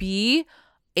gonna be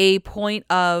a point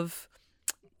of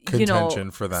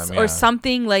contention for them, or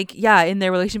something, like, in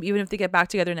their relationship, even if they get back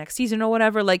together next season or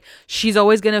whatever. Like, she's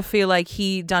always gonna feel like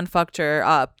he done fucked her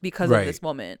up because of this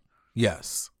moment.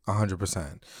 Yes,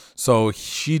 100%. So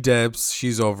she dips,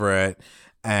 she's over it,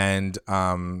 and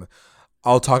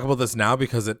I'll talk about this now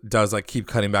because it does, like, keep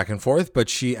cutting back and forth, but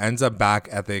she ends up back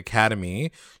at the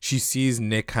academy. She sees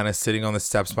Nick kind of sitting on the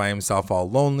steps by himself, all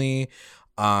lonely.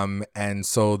 And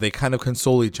so they kind of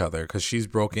console each other because she's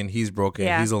broken, he's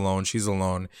broken, he's alone, she's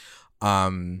alone.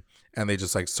 And they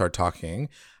just, like, start talking.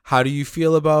 How do you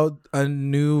feel about a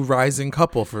new rising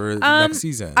couple for next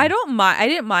season? I don't mind. I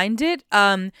didn't mind it.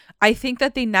 I think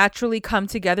that they naturally come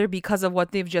together because of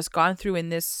what they've just gone through in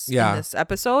this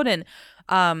episode, and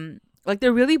like,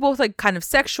 they're really both, like, kind of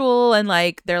sexual, and,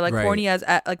 like, they're, like, horny as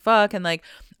like fuck, and, like,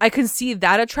 I can see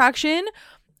that attraction.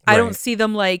 I don't see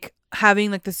them, like,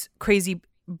 having, like, this crazy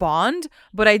bond,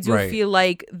 but I do feel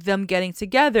like them getting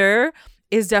together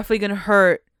is definitely gonna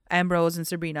hurt Ambrose and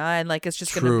Sabrina, and, like, it's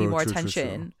just gonna be more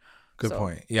tension. Good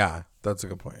point. Yeah, that's a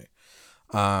good point.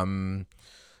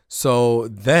 So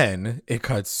then it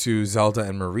cuts to Zelda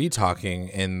and Marie talking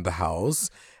in the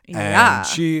house, and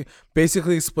she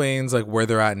basically explains, like, where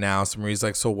they're at now. So Marie's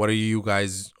like, so what are you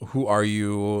guys, who are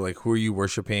you, like, who are you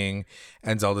worshiping?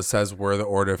 And Zelda says, we're the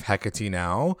Order of Hecate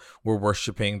now. We're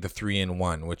worshiping the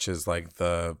 3-in-1, which is, like,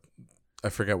 I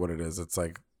forget what it is. It's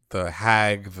like the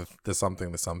hag, the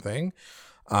something, the something.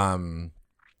 And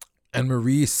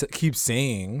Marie keeps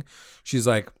saying, she's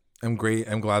like, I'm great.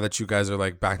 I'm glad that you guys are,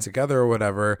 like, back together or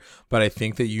whatever. But I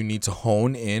think that you need to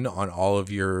hone in on all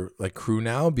of your, like, crew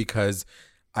now, because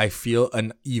I feel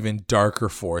an even darker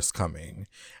force coming,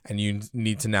 and you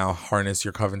need to now harness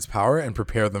your coven's power and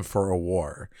prepare them for a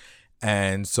war.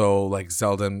 And so, like,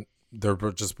 Zelda, they're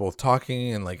just both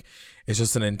talking, and, like, it's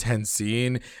just an intense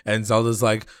scene. And Zelda's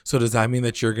like, so does that mean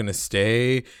that you're gonna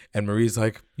stay? And Marie's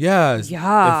like, yeah,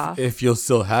 if you'll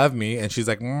still have me. And she's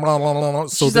like, blah, blah, blah.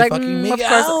 So she's, they like, fucking make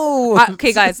out.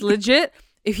 Okay, guys, legit,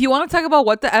 if you want to talk about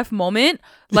what the F moment,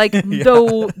 like,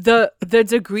 the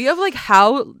degree of, like,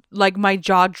 how, like, my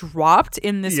jaw dropped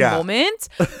in this moment.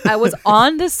 I was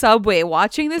on the subway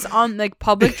watching this on, like,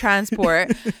 public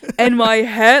transport, and my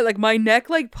head, like, my neck,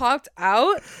 like, popped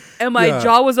out, and my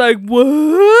jaw was like,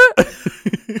 what?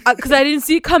 Because I didn't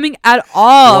see it coming at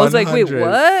all. I was like, wait,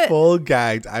 what? Full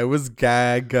gagged. I was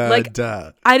gagged. Like,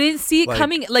 I didn't see it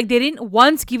coming. Like, they didn't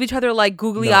once give each other, like,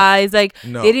 googly eyes. Like,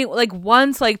 they didn't, like,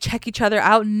 once, like, check each other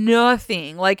out.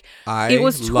 Nothing. Like, it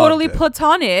was totally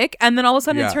platonic, and then all of a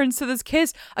sudden it turns to this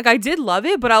kiss. Like, I did love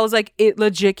it, but I was like, it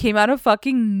legit came out of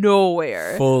fucking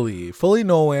nowhere. Fully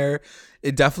nowhere.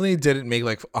 It definitely didn't make,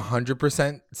 like,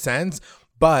 100% sense.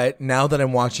 But now that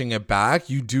I'm watching it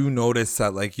back, you do notice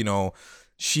that, like, you know,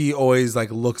 she always, like,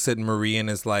 looks at Marie and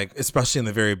is like, especially in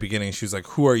the very beginning, she was like,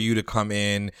 who are you to come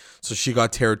in? So she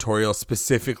got territorial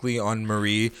specifically on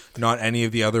Marie, not any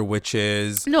of the other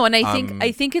witches. No, and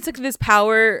I think it's, like, this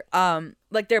power,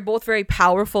 like, they're both very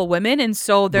powerful women, and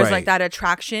so there's like that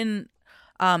attraction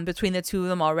between the two of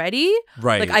them already.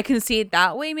 Right. Like, I can see it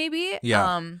that way, maybe.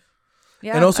 Yeah.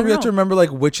 Yeah, and also we have to remember,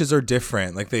 like, witches are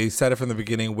different. Like, they said it from the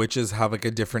beginning, witches have, like, a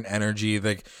different energy.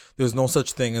 Like, there's no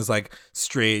such thing as, like,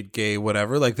 straight, gay,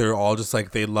 whatever. Like, they're all just,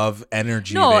 like, they love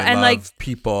energy. No, they love, like,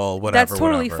 people, whatever. That's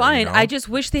totally fine. You know? I just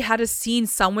wish they had a scene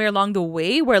somewhere along the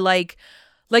way where, like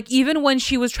even when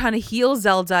she was trying to heal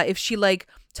Zelda, if she, like,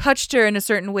 touched her in a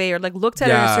certain way or, like, looked at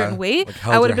her in a certain way, like,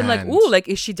 I would have been hand. Like, ooh, like,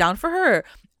 is she down for her?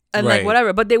 And like,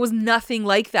 whatever. But there was nothing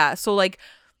like that. So, like,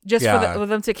 just for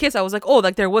them to kiss, I was like, oh,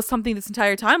 like, there was something this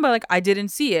entire time, but, like, I didn't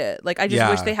see it. Like, I just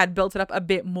wish they had built it up a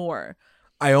bit more.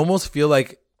 I almost feel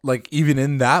like even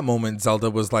in that moment, Zelda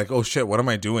was like, oh shit, what am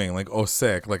I doing? Like, oh,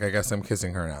 sick. Like, I guess I'm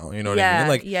kissing her now. You know what I mean?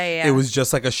 Like, it was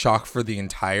just, like, a shock for the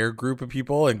entire group of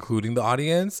people, including the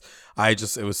audience.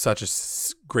 It was such a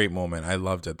great moment. I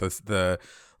loved it. The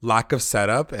lack of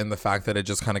setup and the fact that it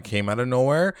just kind of came out of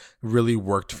nowhere really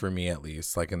worked for me, at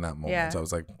least, like, in that moment. So I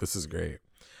was like, this is great.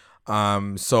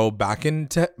 So back in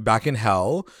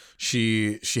hell,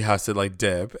 she has to, like,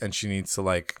 dip, and she needs to,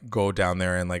 like, go down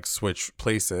there and, like, switch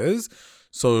places.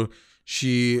 So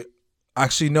she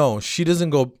doesn't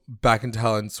go back into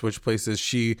hell and switch places. Does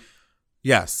she?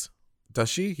 Yes.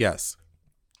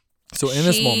 So in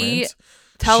this moment,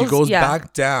 she goes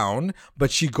back down, but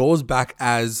she goes back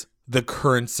as the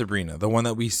current Sabrina, the one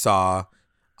that we saw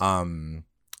from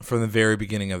the very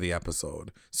beginning of the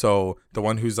episode. So the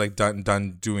one who's like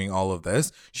done doing all of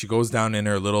this, she goes down in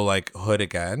her little like hood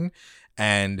again,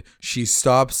 and she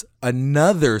stops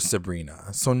another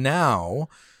Sabrina. So now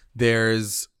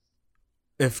there's,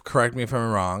 correct me if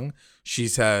I'm wrong, she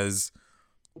says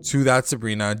to that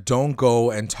Sabrina, don't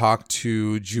go and talk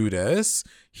to Judas.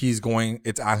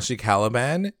 It's actually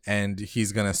Caliban, and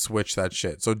he's going to switch that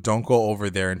shit. So don't go over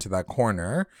there into that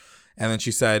corner. And then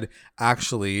she said,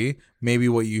 actually, maybe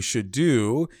what you should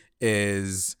do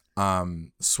is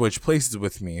switch places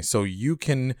with me. So you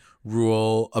can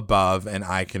rule above and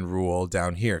I can rule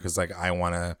down here. Because like I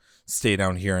want to stay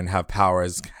down here and have power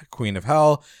as Queen of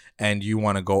Hell. And you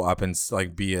want to go up and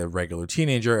like be a regular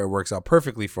teenager. It works out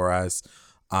perfectly for us.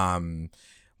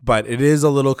 But it is a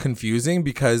little confusing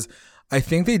because I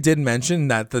think they did mention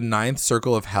that the 9th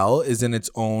circle of hell is in its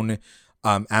own,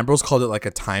 Ambrose called it like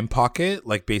a time pocket.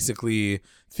 Like basically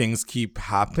things keep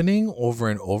happening over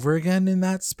and over again in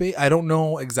that space. I don't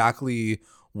know exactly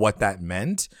what that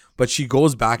meant, but she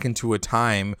goes back into a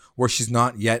time where she's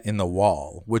not yet in the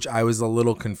wall, which I was a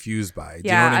little confused by. Do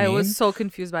you know what I mean? I was so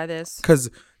confused by this. Because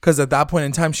at that point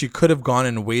in time, she could have gone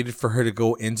and waited for her to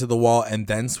go into the wall and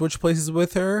then switch places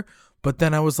with her. But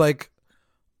then I was like,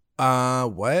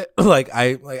 what?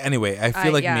 Anyway, I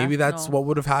feel like maybe that's what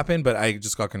would have happened, but I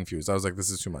just got confused. I was like, this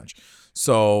is too much.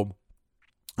 So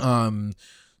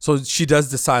she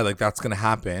does decide like that's going to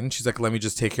happen. She's like, let me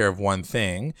just take care of one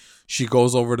thing. She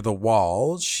goes over to the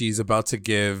wall. She's about to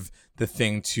give the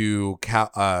thing to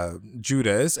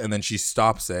Judas, and then she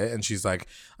stops it. And she's like,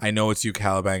 I know it's you,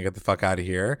 Caliban. Get the fuck out of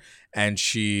here. And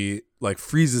she like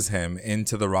freezes him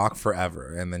into the rock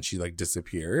forever. And then she like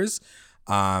disappears.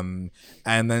 And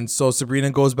then so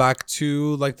Sabrina goes back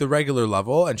to like the regular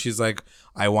level, and she's like,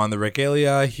 I won the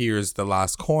regalia. Here's the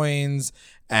last coins.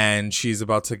 And she's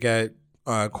about to get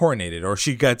coronated, or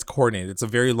she gets coronated. It's a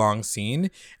very long scene,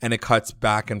 and it cuts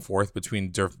back and forth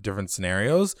between different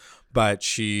scenarios, but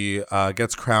she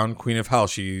gets crowned Queen of Hell.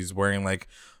 She's wearing like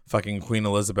fucking Queen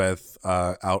Elizabeth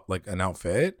out like an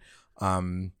outfit.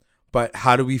 But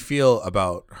how do we feel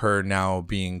about her now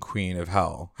being Queen of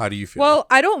Hell? How do you feel? Well,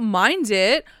 I don't mind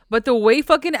it, but the way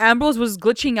fucking Ambrose was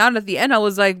glitching out at the end, I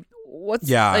was like, what's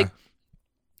like,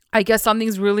 I guess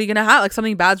something's really gonna happen. Like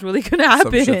something bad's really gonna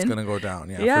happen. Some shit's gonna go down.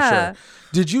 Yeah, for sure.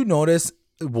 Did you notice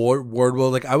Wardwell?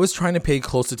 Like I was trying to pay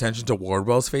close attention to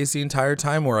Wardwell's face the entire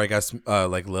time, or I guess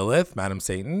like Lilith, Madam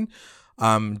Satan.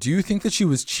 Do you think that she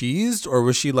was cheesed, or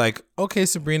was she like, okay,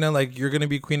 Sabrina, like you're gonna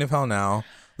be Queen of Hell now?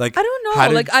 Like I don't know.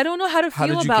 I don't know how to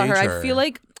feel about her.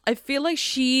 I feel like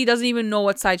she doesn't even know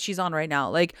what side she's on right now.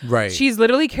 Like she's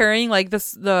literally carrying like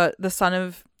the son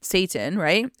of Satan,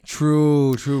 right?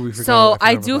 True. We forgot. So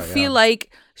I do feel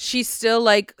like she's still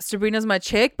like, Sabrina's my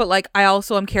chick, but like I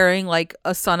also am carrying like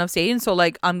a son of Satan, so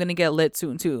like I'm gonna get lit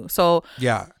soon too. So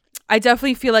yeah, I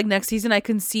definitely feel like next season I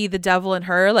can see the devil and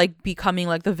her like becoming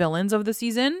like the villains of the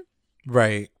season.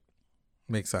 Right.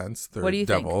 Makes sense. They're what do you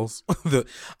devils. think?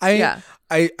 I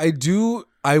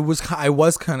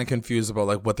was kind of confused about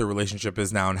like what the relationship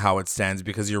is now and how it stands,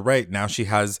 because you're right. Now she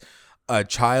has a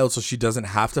child, so she doesn't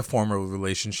have to form a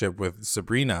relationship with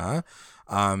Sabrina.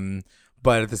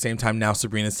 But at the same time, now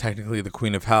Sabrina's technically the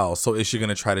Queen of Hell. So is she going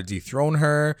to try to dethrone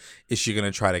her? Is she going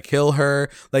to try to kill her?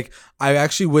 Like, I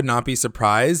actually would not be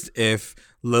surprised if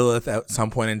Lilith at some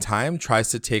point in time tries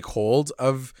to take hold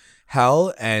of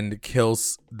Hell and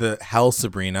kills the Hell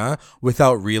Sabrina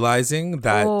without realizing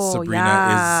that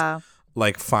Sabrina is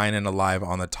like fine and alive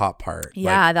on the top part.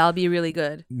 Yeah, like, that'll be really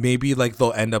good. Maybe like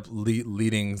they'll end up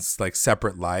leading like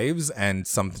separate lives, and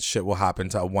some shit will happen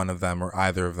to one of them or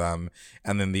either of them,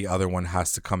 and then the other one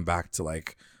has to come back to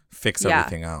like fix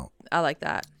everything out. I like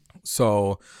that.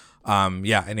 So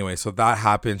anyway, so that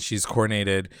happens. She's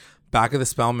coronated back at the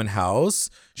Spellman house.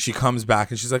 She comes back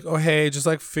and she's like, oh hey, just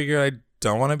like figured I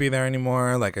don't want to be there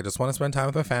anymore. Like I just want to spend time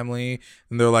with my family.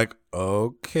 And they're like,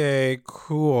 okay,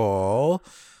 cool.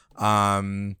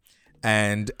 And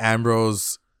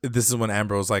Ambrose, this is when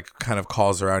Ambrose like kind of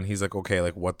calls her out, and he's like, okay,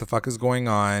 like what the fuck is going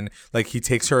on? Like he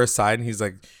takes her aside and he's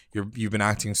like, you've been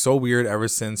acting so weird ever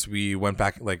since we went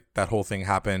back, like that whole thing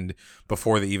happened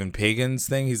before the even pagans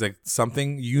thing. He's like,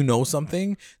 something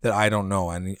that I don't know,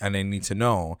 and I need to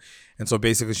know. And so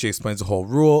basically she explains the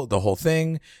whole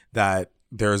thing, that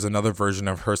there's another version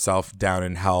of herself down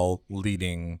in hell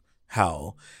leading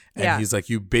hell. And he's like,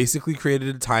 you basically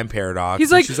created a time paradox.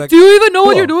 He's like, do you even know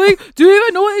what you're doing? Do you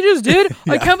even know what you just did?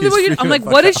 I can't believe what I'm like,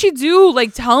 what did she do?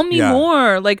 Like, tell me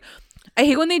more. Like, I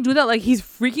hate when they do that. Like, he's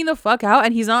freaking the fuck out,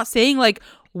 and he's not saying like,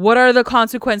 what are the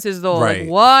consequences though? Right. Like,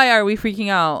 why are we freaking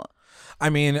out? I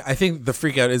mean, I think the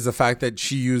freak out is the fact that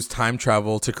she used time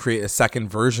travel to create a second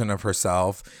version of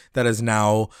herself that is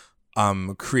now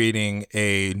creating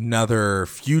another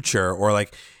future, or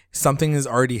like something is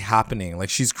already happening. Like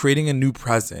she's creating a new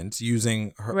present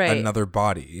using her another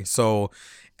body. So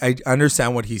I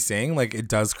understand what he's saying. Like it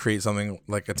does create something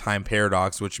like a time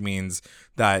paradox, which means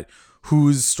that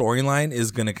whose storyline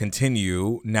is going to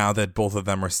continue now that both of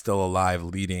them are still alive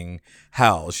leading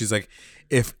hell. She's like,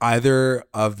 if either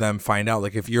of them find out,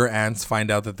 like if your aunts find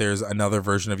out that there's another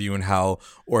version of you in hell,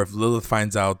 or if Lilith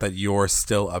finds out that you're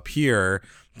still up here,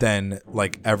 then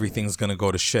like everything's going to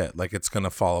go to shit. Like it's going to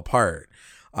fall apart.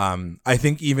 I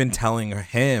think even telling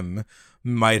him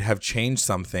might have changed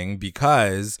something,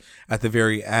 because at the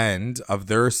very end of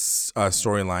their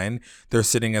storyline, they're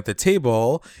sitting at the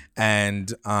table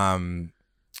and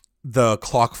the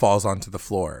clock falls onto the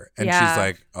floor, and she's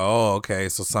like, oh, okay,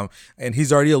 so and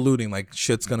he's already alluding like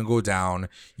shit's gonna go down,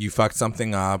 you fucked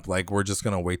something up, like we're just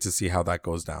gonna wait to see how that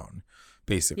goes down,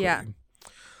 basically.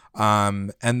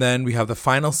 And then we have the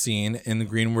final scene in the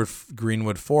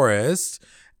Greenwood Forest,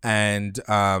 and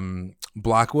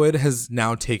Blackwood has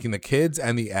now taken the kids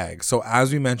and the egg. So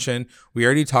as we mentioned, we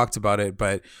already talked about it,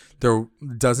 but there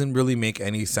doesn't really make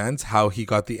any sense how he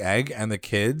got the egg and the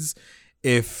kids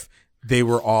if they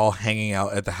were all hanging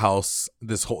out at the house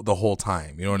the whole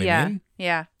time. You know what I mean?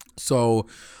 Yeah. So,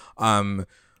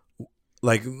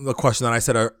 like the question that I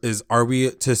said is, are we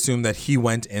to assume that he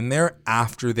went in there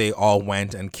after they all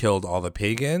went and killed all the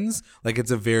pagans? Like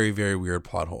it's a very, very weird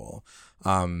plot hole.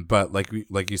 But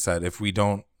like you said, if we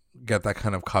don't get that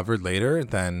kind of covered later,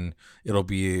 then it'll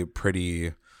be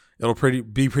pretty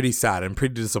sad and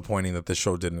pretty disappointing that the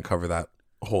show didn't cover that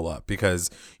hole up, because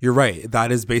you're right,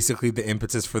 that is basically the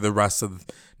impetus for the rest of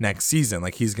next season.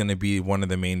 Like he's going to be one of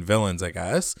the main villains, I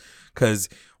guess, because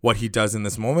what he does in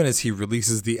this moment is he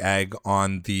releases the egg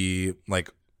on the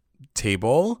like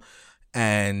table,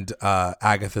 and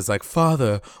Agatha's like,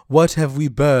 Father, what have we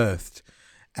birthed?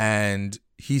 And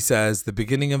he says, the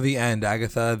beginning of the end,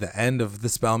 Agatha, the end of the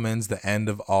Spellmans, the end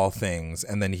of all things.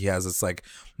 And then he has this like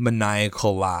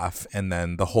maniacal laugh, and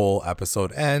then the whole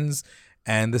episode ends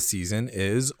and the season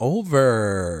is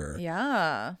over.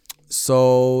 Yeah.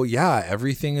 So yeah,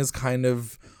 everything is kind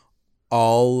of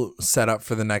all set up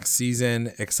for the next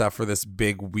season, except for this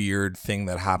big weird thing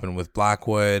that happened with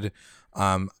Blackwood.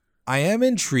 I am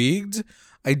intrigued.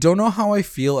 I don't know how I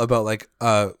feel about like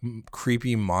a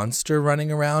creepy monster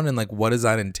running around, and like what does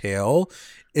that entail,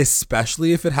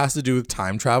 especially if it has to do with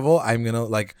time travel. I'm gonna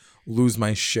like lose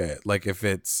my shit, like if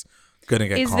it's gonna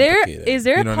get complicated. Is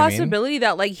there a possibility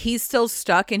that like he's still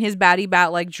stuck in his Batty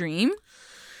Bat like dream?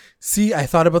 See, I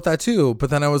thought about that too, but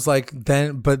then I was like,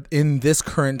 but in this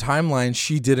current timeline,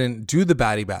 she didn't do the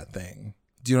Batty Bat thing.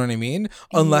 Do you know what I mean?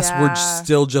 Unless we're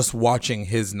still just watching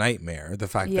his nightmare, the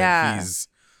fact that he's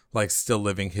like still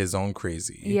living his own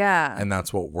crazy. Yeah. And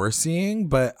that's what we're seeing.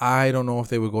 But I don't know if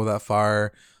they would go that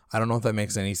far. I don't know if that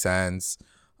makes any sense.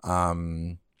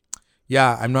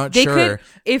 Yeah, I'm not sure.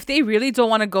 If they really don't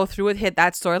want to go through with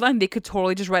that storyline, they could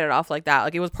totally just write it off like that.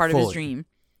 Like it was part of his dream.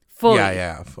 Fully.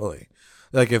 Yeah, fully.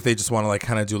 Like if they just want to like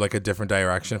kind of do like a different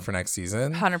direction for next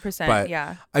season. 100%. But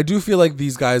yeah. I do feel like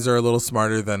these guys are a little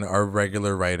smarter than our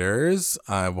regular writers.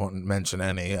 I won't mention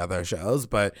any other shows,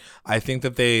 but I think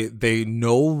that they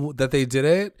know that they did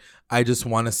it. I just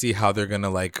want to see how they're going to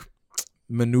like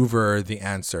maneuver the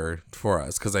answer for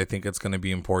us, because I think it's going to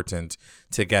be important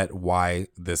to get why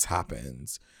this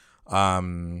happens.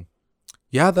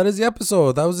 Yeah, that is the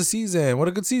episode. That was the season. What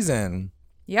a good season.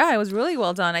 Yeah, it was really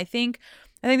well done. I think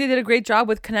they did a great job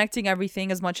with connecting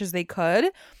everything as much as they could.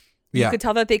 You could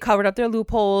tell that they covered up their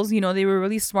loopholes. You know, they were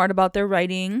really smart about their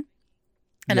writing,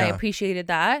 and I appreciated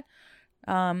that.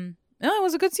 No, it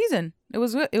was a good season. It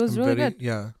was really good.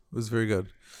 Yeah, it was very good.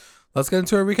 Let's get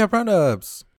into our recap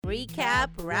roundups. Recap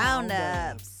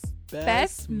roundups.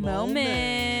 Best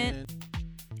moment.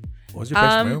 What was your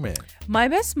best moment? My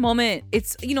best moment,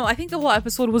 it's, you know, I think the whole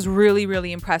episode was really,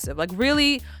 really impressive. Like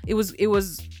really, it was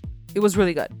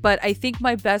really good. But I think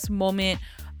my best moment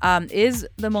is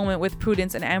the moment with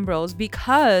Prudence and Ambrose,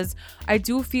 because I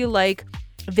do feel like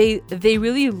they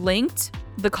really linked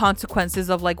the consequences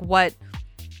of like what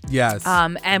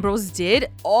Ambrose did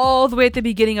all the way at the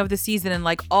beginning of the season, and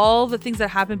like all the things that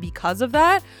happened because of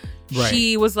that. Right.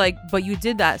 She was like, but you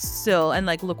did that still, and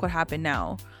like look what happened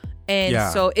now.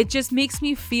 And so it just makes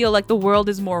me feel like the world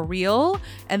is more real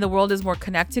and the world is more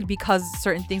connected, because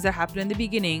certain things that happen in the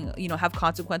beginning, you know, have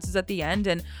consequences at the end.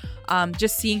 And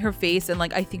just seeing her face, and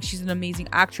like I think she's an amazing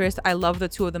actress. I love the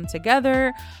two of them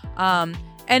together. And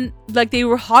And like they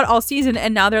were hot all season,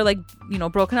 and now they're like, you know,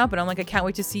 broken up. And I'm like, I can't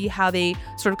wait to see how they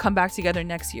sort of come back together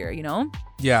next year, you know?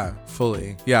 Yeah,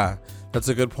 fully. Yeah, that's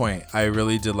a good point. I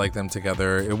really did like them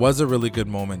together. It was a really good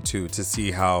moment too to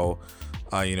see how,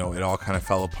 you know, it all kind of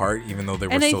fell apart, even though they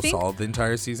were so solid the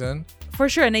entire season. For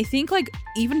sure. And I think like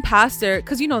even past their,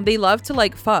 because, you know, they love to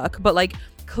like fuck, but like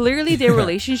clearly their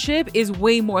relationship is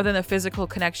way more than a physical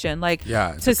connection. Like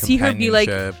to see her be like,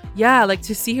 like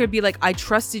to see her be like, I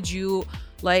trusted you.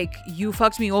 Like, you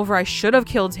fucked me over. I should have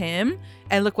killed him.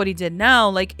 And look what he did now.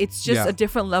 Like, it's just a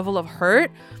different level of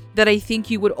hurt that I think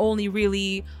you would only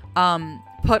really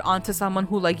put onto someone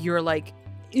who like you're like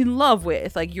in love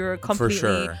with. Like, you're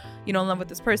completely, you know, in love with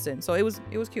this person. So it was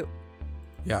cute.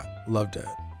 Yeah, loved it.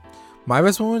 My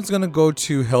best moment is going to go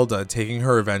to Hilda taking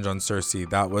her revenge on Cersei.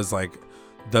 That was like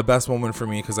the best moment for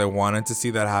me because I wanted to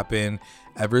see that happen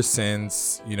ever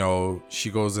since, you know, she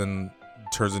goes and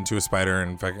turns into a spider,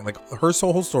 and fucking like her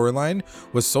whole storyline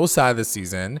was so sad this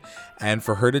season, and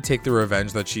for her to take the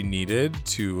revenge that she needed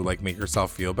to like make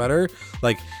herself feel better,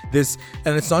 like this.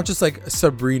 And it's not just like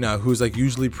Sabrina, who's like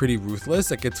usually pretty ruthless,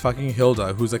 like it's fucking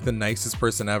Hilda, who's like the nicest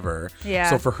person ever.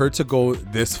 So for her to go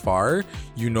this far,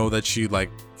 you know that she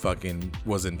like fucking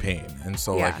was in pain, and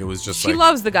so like it was just she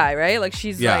loves the guy, right? Like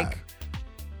she's like,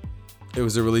 it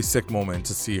was a really sick moment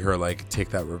to see her like take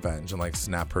that revenge and like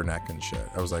snap her neck and shit.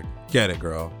 I was like, get it,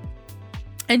 girl.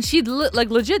 And she like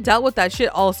legit dealt with that shit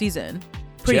all season,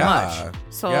 pretty much.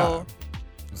 So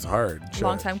it's hard.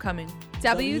 Long time coming.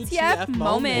 WTF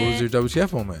moment. What was your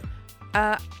WTF moment?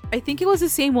 I think it was the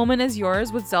same moment as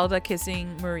yours with Zelda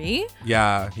kissing Marie.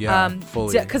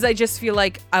 Fully. Because I just feel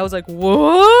like I was like,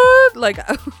 what? Like,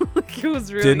 it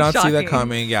was really did not shocking. see that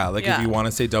coming. Yeah, like if you want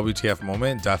to say WTF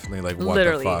moment, definitely like what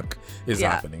the fuck is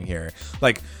happening here?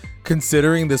 Like,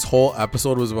 considering this whole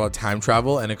episode was about time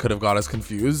travel and it could have got us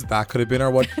confused, that could have been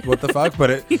our what the fuck, but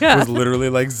it was literally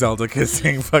like Zelda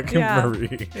kissing fucking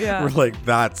Marie. We're like,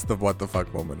 that's the what the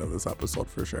fuck moment of this episode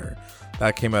for sure.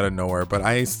 That came out of nowhere. But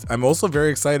I'm also very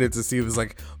excited to see this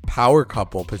like power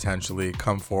couple potentially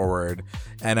come forward.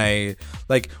 And I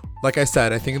like I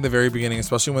said, I think in the very beginning,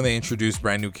 especially when they introduce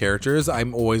brand new characters,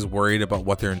 I'm always worried about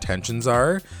what their intentions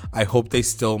are. I hope they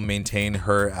still maintain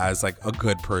her as like a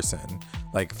good person,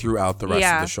 like throughout the rest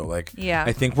of the show. Like,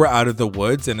 I think we're out of the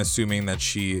woods and assuming that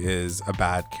she is a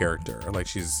bad character, like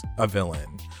she's a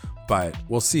villain. But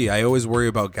we'll see. I always worry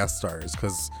about guest stars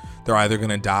because they're either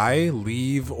gonna die,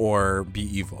 leave, or be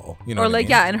evil. You know, or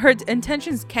like I mean? And her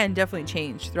intentions can definitely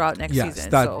change throughout next season.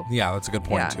 That's a good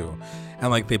point too. And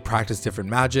like they practice different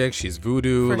magic. She's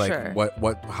voodoo. For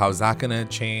like how's that gonna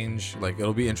change? Like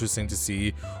it'll be interesting to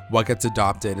see what gets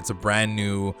adopted. It's a brand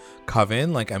new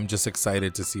coven. Like I'm just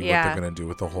excited to see what they're gonna do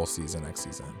with the whole season next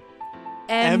season.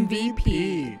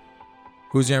 MVP.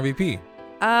 Who's your MVP?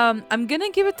 I'm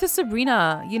gonna give it to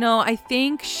Sabrina. You know, I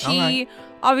think she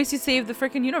obviously saved the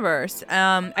freaking universe.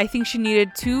 I think she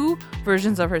needed 2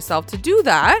 versions of herself to do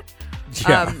that.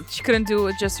 She couldn't do it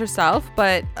with just herself,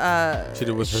 but she did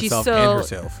it with herself and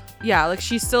herself. Yeah, like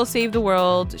she still saved the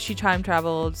world. She time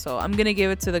traveled, so I'm gonna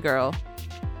give it to the girl.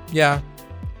 Yeah,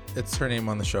 it's her name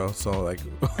on the show, so like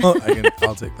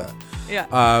I'll take that.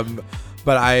 Yeah.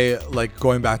 But I like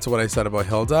going back to what I said about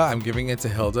Hilda. I'm giving it to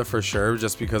Hilda for sure,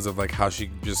 just because of like how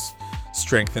she just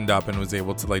strengthened up and was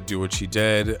able to like do what she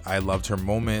did. I loved her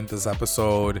moment this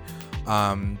episode.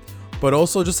 But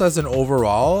also just as an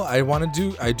overall, I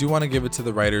do want to give it to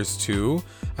the writers too.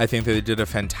 I think that they did a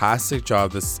fantastic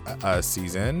job this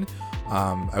season.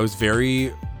 I was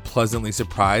very pleasantly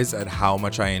surprised at how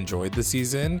much I enjoyed the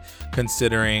season,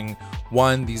 considering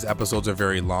 1, these episodes are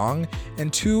very long,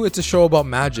 and 2, it's a show about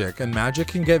magic, and magic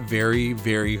can get very,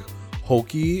 very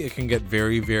hokey. It can get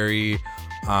very, very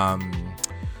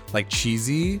like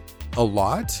cheesy a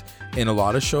lot in a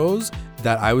lot of shows,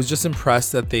 that I was just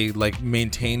impressed that they like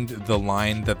maintained the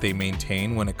line that they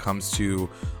maintain when it comes to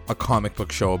a comic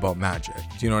book show about magic.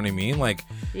 Do you know what I mean? Like,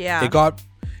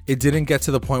 it didn't get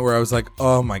to the point where I was like,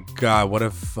 oh my God, what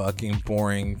a fucking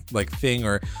boring like thing.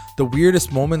 Or the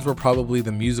weirdest moments were probably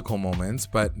the musical moments,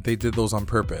 but they did those on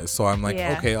purpose. So I'm like,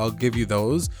 okay, I'll give you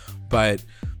those. But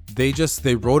they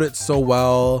wrote it so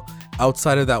well.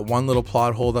 Outside of that one little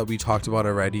plot hole that we talked about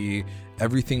already,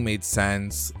 everything made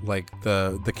sense. Like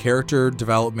the character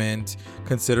development,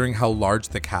 considering how large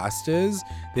the cast is,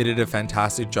 they did a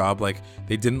fantastic job. Like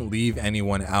they didn't leave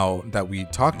anyone out that we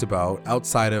talked about,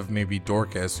 outside of maybe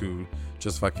Dorcas, who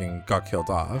just fucking got killed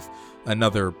off.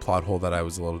 Another plot hole that I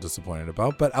was a little disappointed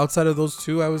about. But outside of those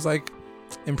 2, I was like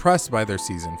impressed by their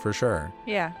season for sure.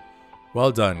 Yeah.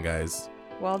 Well done, guys.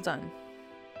 Well done.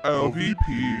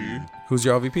 LVP. Who's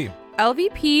your LVP?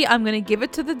 LVP, I'm gonna give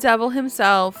it to the devil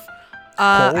himself.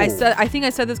 I think I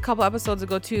said this a couple episodes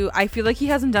ago too. I feel like he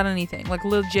hasn't done anything like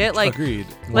legit, like agreed.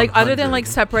 Like other than like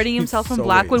separating himself from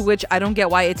Blackwood, which I don't get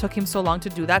why it took him so long to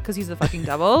do that because he's the fucking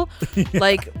devil.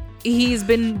 Like he's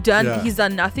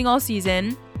done nothing all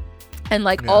season. And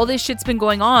like all this shit's been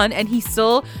going on, and he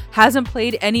still hasn't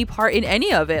played any part in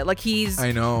any of it. Like he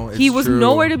was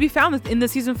nowhere to be found in the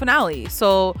season finale.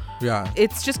 So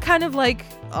it's just kind of like,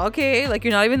 okay, like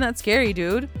you're not even that scary,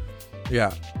 dude.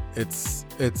 Yeah, it's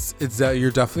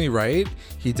you're definitely right.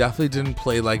 He definitely didn't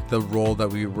play like the role that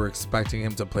we were expecting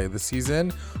him to play this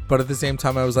season. But at the same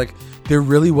time, I was like, there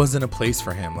really wasn't a place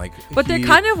for him. Like, but there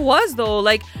kind of was though.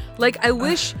 Like I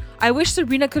wish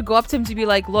Sabrina could go up to him to be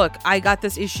like, look, I got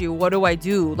this issue. What do I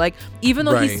do? Like, even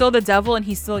though he's still the devil and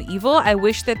he's still evil, I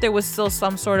wish that there was still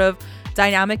some sort of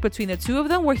dynamic between the two of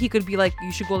them where he could be like,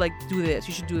 you should go like do this.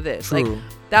 You should do this. True. Like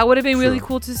that would have been really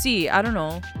cool to see. I don't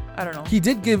know. He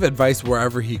did give advice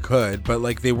wherever he could, but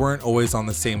like they weren't always on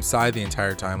the same side the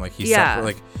entire time. Like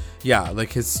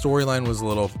like his storyline was a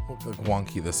little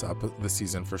wonky this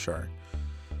season for sure.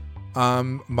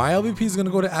 My LVP is gonna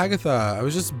go to Agatha. I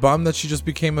was just bummed that she just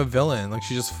became a villain. Like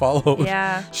she just followed.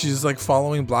 Yeah. She's like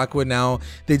following Blackwood now.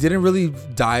 They didn't really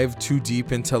dive too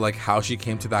deep into like how she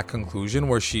came to that conclusion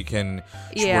where she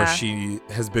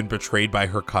has been betrayed by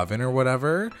her coven or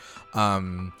whatever.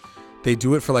 They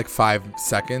do it for like 5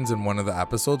 seconds in one of the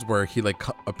episodes where he like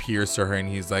appears to her and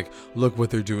he's like, look what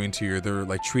they're doing to you. They're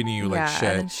like treating you like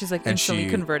shit. And she's like instantly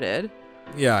converted.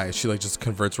 Yeah, she like just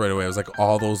converts right away. It was like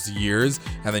all those years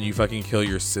and then you fucking kill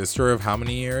your sister of how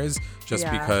many years just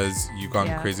because you've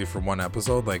gone crazy for one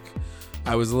episode. Like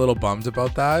I was a little bummed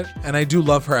about that. And I do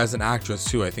love her as an actress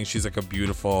too. I think she's like a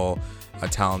beautiful,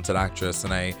 talented actress.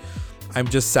 And I'm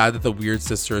just sad that the weird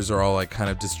sisters are all like kind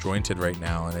of disjointed right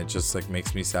now, and it just like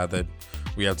makes me sad that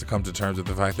we have to come to terms with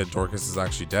the fact that Dorcas is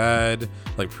actually dead.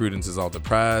 Like Prudence is all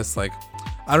depressed. Like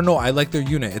I don't know. I like their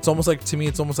unit. It's almost like, to me,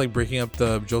 it's almost like breaking up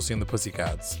the Josie and the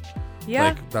Pussycats. Yeah,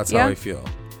 like that's how I feel.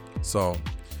 So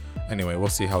anyway, we'll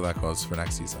see how that goes for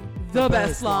next season. The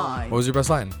best line. What was your best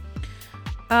line?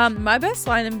 My best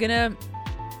line,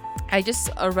 I just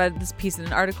read this piece in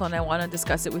an article and I want to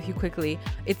discuss it with you quickly.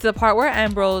 It's the part where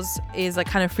Ambrose is like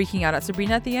kind of freaking out at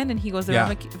Sabrina at the end, and he goes, the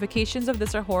ramifications of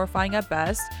this are horrifying at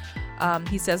best.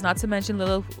 He says, not to mention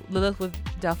Lilith would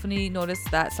definitely notice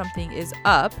that something is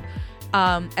up.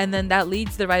 And then that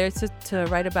leads the writer to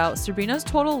write about Sabrina's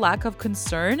total lack of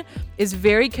concern is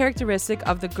very characteristic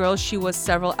of the girl she was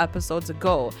several episodes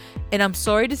ago. And I'm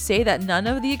sorry to say that none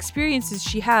of the experiences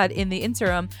she had in the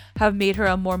interim have made her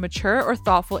a more mature or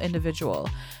thoughtful individual.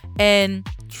 And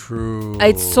true.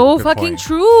 It's so Good fucking point.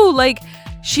 True. Like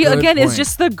she Good again point. Is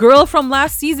just the girl from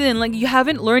last season. Like you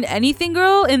haven't learned anything,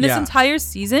 girl, in this entire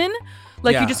season.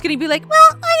 Like you're just gonna be like,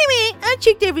 well, anyway, I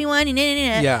checked everyone.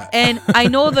 Yeah. And I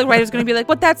know the writer's gonna be like,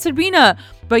 but that's Sabrina.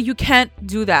 But you can't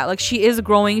do that. Like she is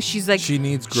growing. She's like, she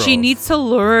needs growth. She needs to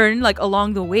learn like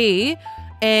along the way.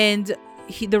 And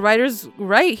the writer's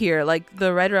right here. Like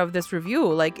the writer of this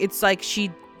review. Like it's like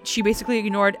she basically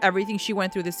ignored everything she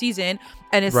went through this season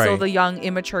and is still the young,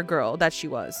 immature girl that she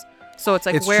was. So it's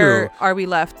like, where are we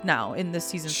left now in this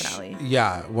season finale?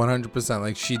 Yeah, 100%.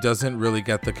 Like she doesn't really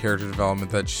get the character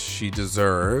development that she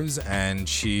deserves, and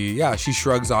she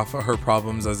shrugs off her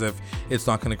problems as if it's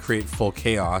not going to create full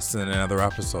chaos in another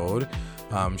episode.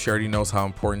 She already knows how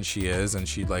important she is, and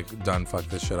she like done fuck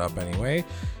this shit up anyway.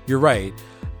 You're right.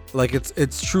 Like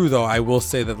it's true though. I will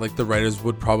say that like the writers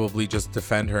would probably just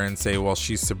defend her and say, well,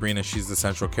 she's Sabrina, she's the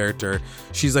central character,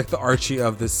 she's like the Archie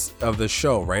of this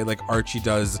show, right? Like Archie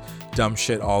does dumb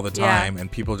shit all the time,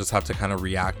 and people just have to kind of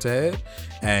react to it.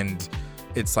 And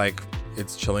it's like,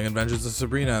 it's Chilling Adventures of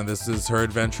Sabrina. This is her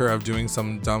adventure of doing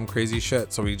some dumb crazy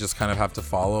shit, so we just kind of have to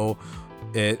follow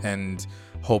it and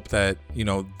hope that, you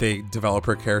know, they develop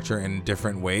her character in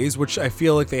different ways, which I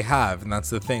feel like they have. And that's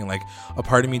the thing, like a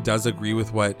part of me does agree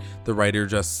with what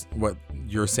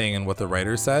you're saying and what the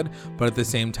writer said, but at the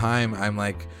same time I'm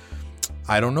like,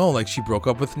 I don't know, like she broke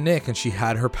up with Nick and she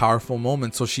had her powerful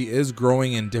moments, so she is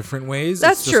growing in different ways.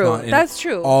 That's true. That's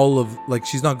true. All of like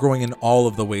she's not growing in all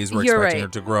of the ways we're expecting her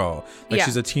to grow. Like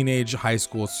she's a teenage high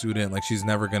school student. Like she's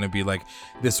never gonna be like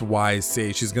this wise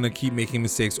sage. She's gonna keep making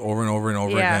mistakes over and over and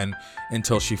over again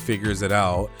until she figures it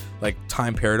out. Like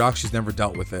time paradox, she's never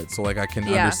dealt with it, so like I can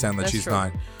understand that she's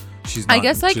not. I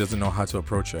guess like she doesn't know how to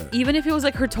approach it. Even if it was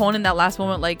like her tone in that last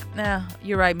moment, like, nah,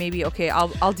 you're right, maybe I'll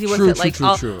deal with it. Like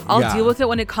I'll deal with it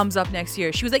when it comes up next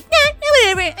year. She was like, nah,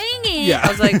 whatever. I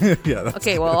was like,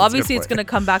 okay, well, obviously it's gonna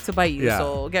come back to bite you,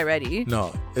 so get ready.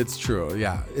 No, it's true.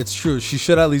 Yeah, it's true. She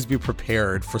should at least be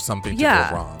prepared for something to go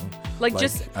wrong. Like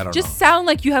just sound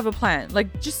like you have a plan.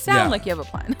 Like just sound like you have a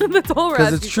plan. That's all we're asking.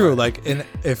 Because it's true. Like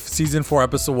if season 4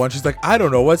 episode 1, she's like, I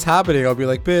don't know what's happening. I'll be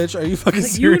like, bitch, are you fucking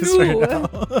serious right now?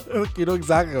 Like, you know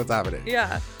exactly what's happening.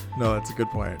 Yeah. No, that's a good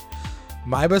point.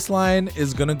 My best line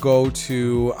is gonna go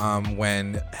to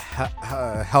when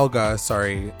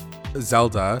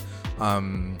Zelda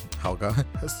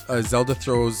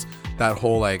throws that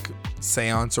whole like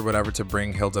seance or whatever to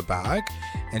bring Hilda back,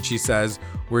 and she says,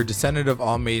 we're descendant of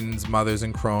all maidens, mothers,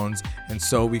 and crones, and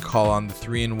so we call on the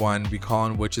 3-in-1. We call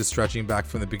on witches stretching back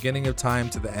from the beginning of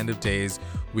time to the end of days.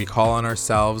 We call on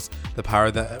ourselves, the power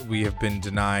that we have been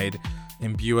denied.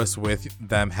 Imbue us with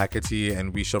them, Hecate,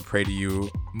 and we shall pray to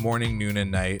you morning, noon, and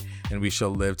night, and we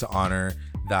shall live to honor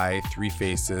thy 3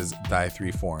 faces, thy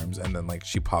 3 forms. And then like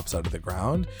she pops out of the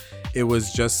ground. It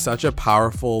was just such a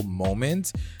powerful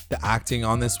moment. The acting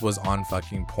on this was on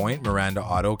fucking point. Miranda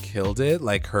Otto killed it.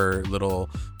 Like her little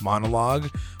monologue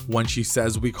when she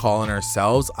says we call on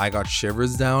ourselves, I got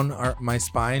shivers down my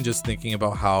spine just thinking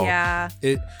about how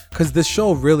because this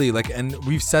show really like, and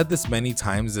we've said this many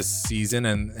times this season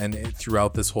and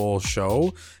throughout this whole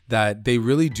show, that they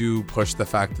really do push the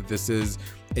fact that this is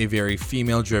a very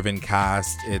female driven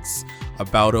cast. It's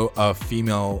about a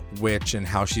female witch and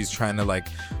how she's trying to like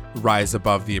rise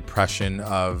above the oppression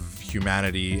of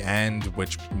humanity and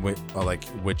which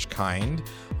kind,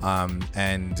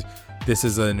 and this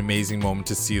is an amazing moment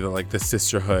to see that like the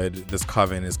sisterhood, this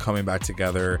coven is coming back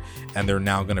together, and they're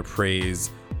now going to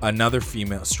praise another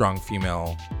strong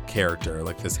female character,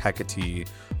 like this Hecate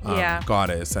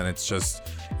goddess. And it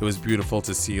was beautiful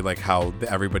to see like how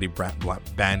everybody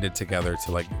banded together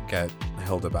to like get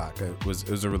Hilda back. It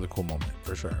was a really cool moment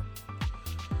for sure.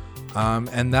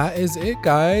 And that is it,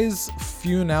 guys.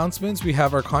 Few announcements. We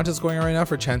have our contest going on right now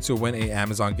for a chance to win a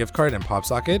Amazon gift card and pop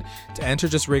socket. To enter,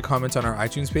 just rate, comment on our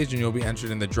iTunes page and you'll be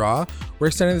entered in the draw. We're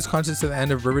extending this contest to the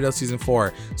end of Riverdale season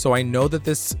 4. So I know that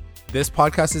this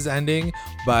podcast is ending,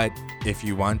 but if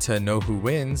you want to know who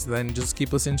wins, then just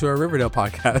keep listening to our Riverdale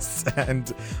podcast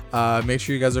and make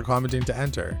sure you guys are commenting to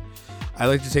enter. I'd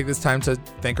like to take this time to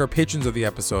thank our patrons of the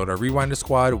episode, our Rewinder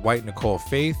squad, White, Nicole,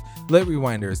 Faith, Lit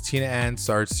Rewinders, Tina Ann,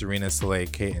 Sarge, Serena, Soleil,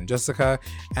 Kate, and Jessica,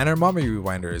 and our Mommy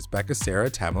Rewinders, Becca, Sarah,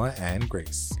 Tamala, and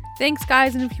Grace. Thanks,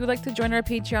 guys. And if you would like to join our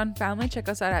Patreon family, check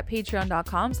us out at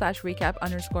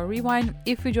patreon.com/recap_rewind.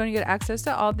 If you join, you get access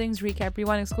to all things Recap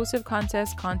Rewind, exclusive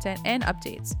contests, content, and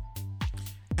updates.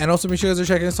 And also make sure you guys are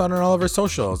checking us out on all of our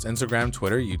socials, Instagram,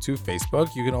 Twitter, YouTube,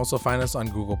 Facebook. You can also find us on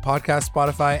Google Podcasts,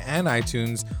 Spotify, and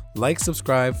iTunes. Like,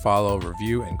 subscribe, follow,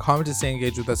 review, and comment to stay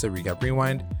engaged with us at Recap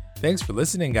Rewind. Thanks for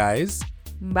listening, guys.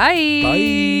 Bye.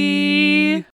 Bye.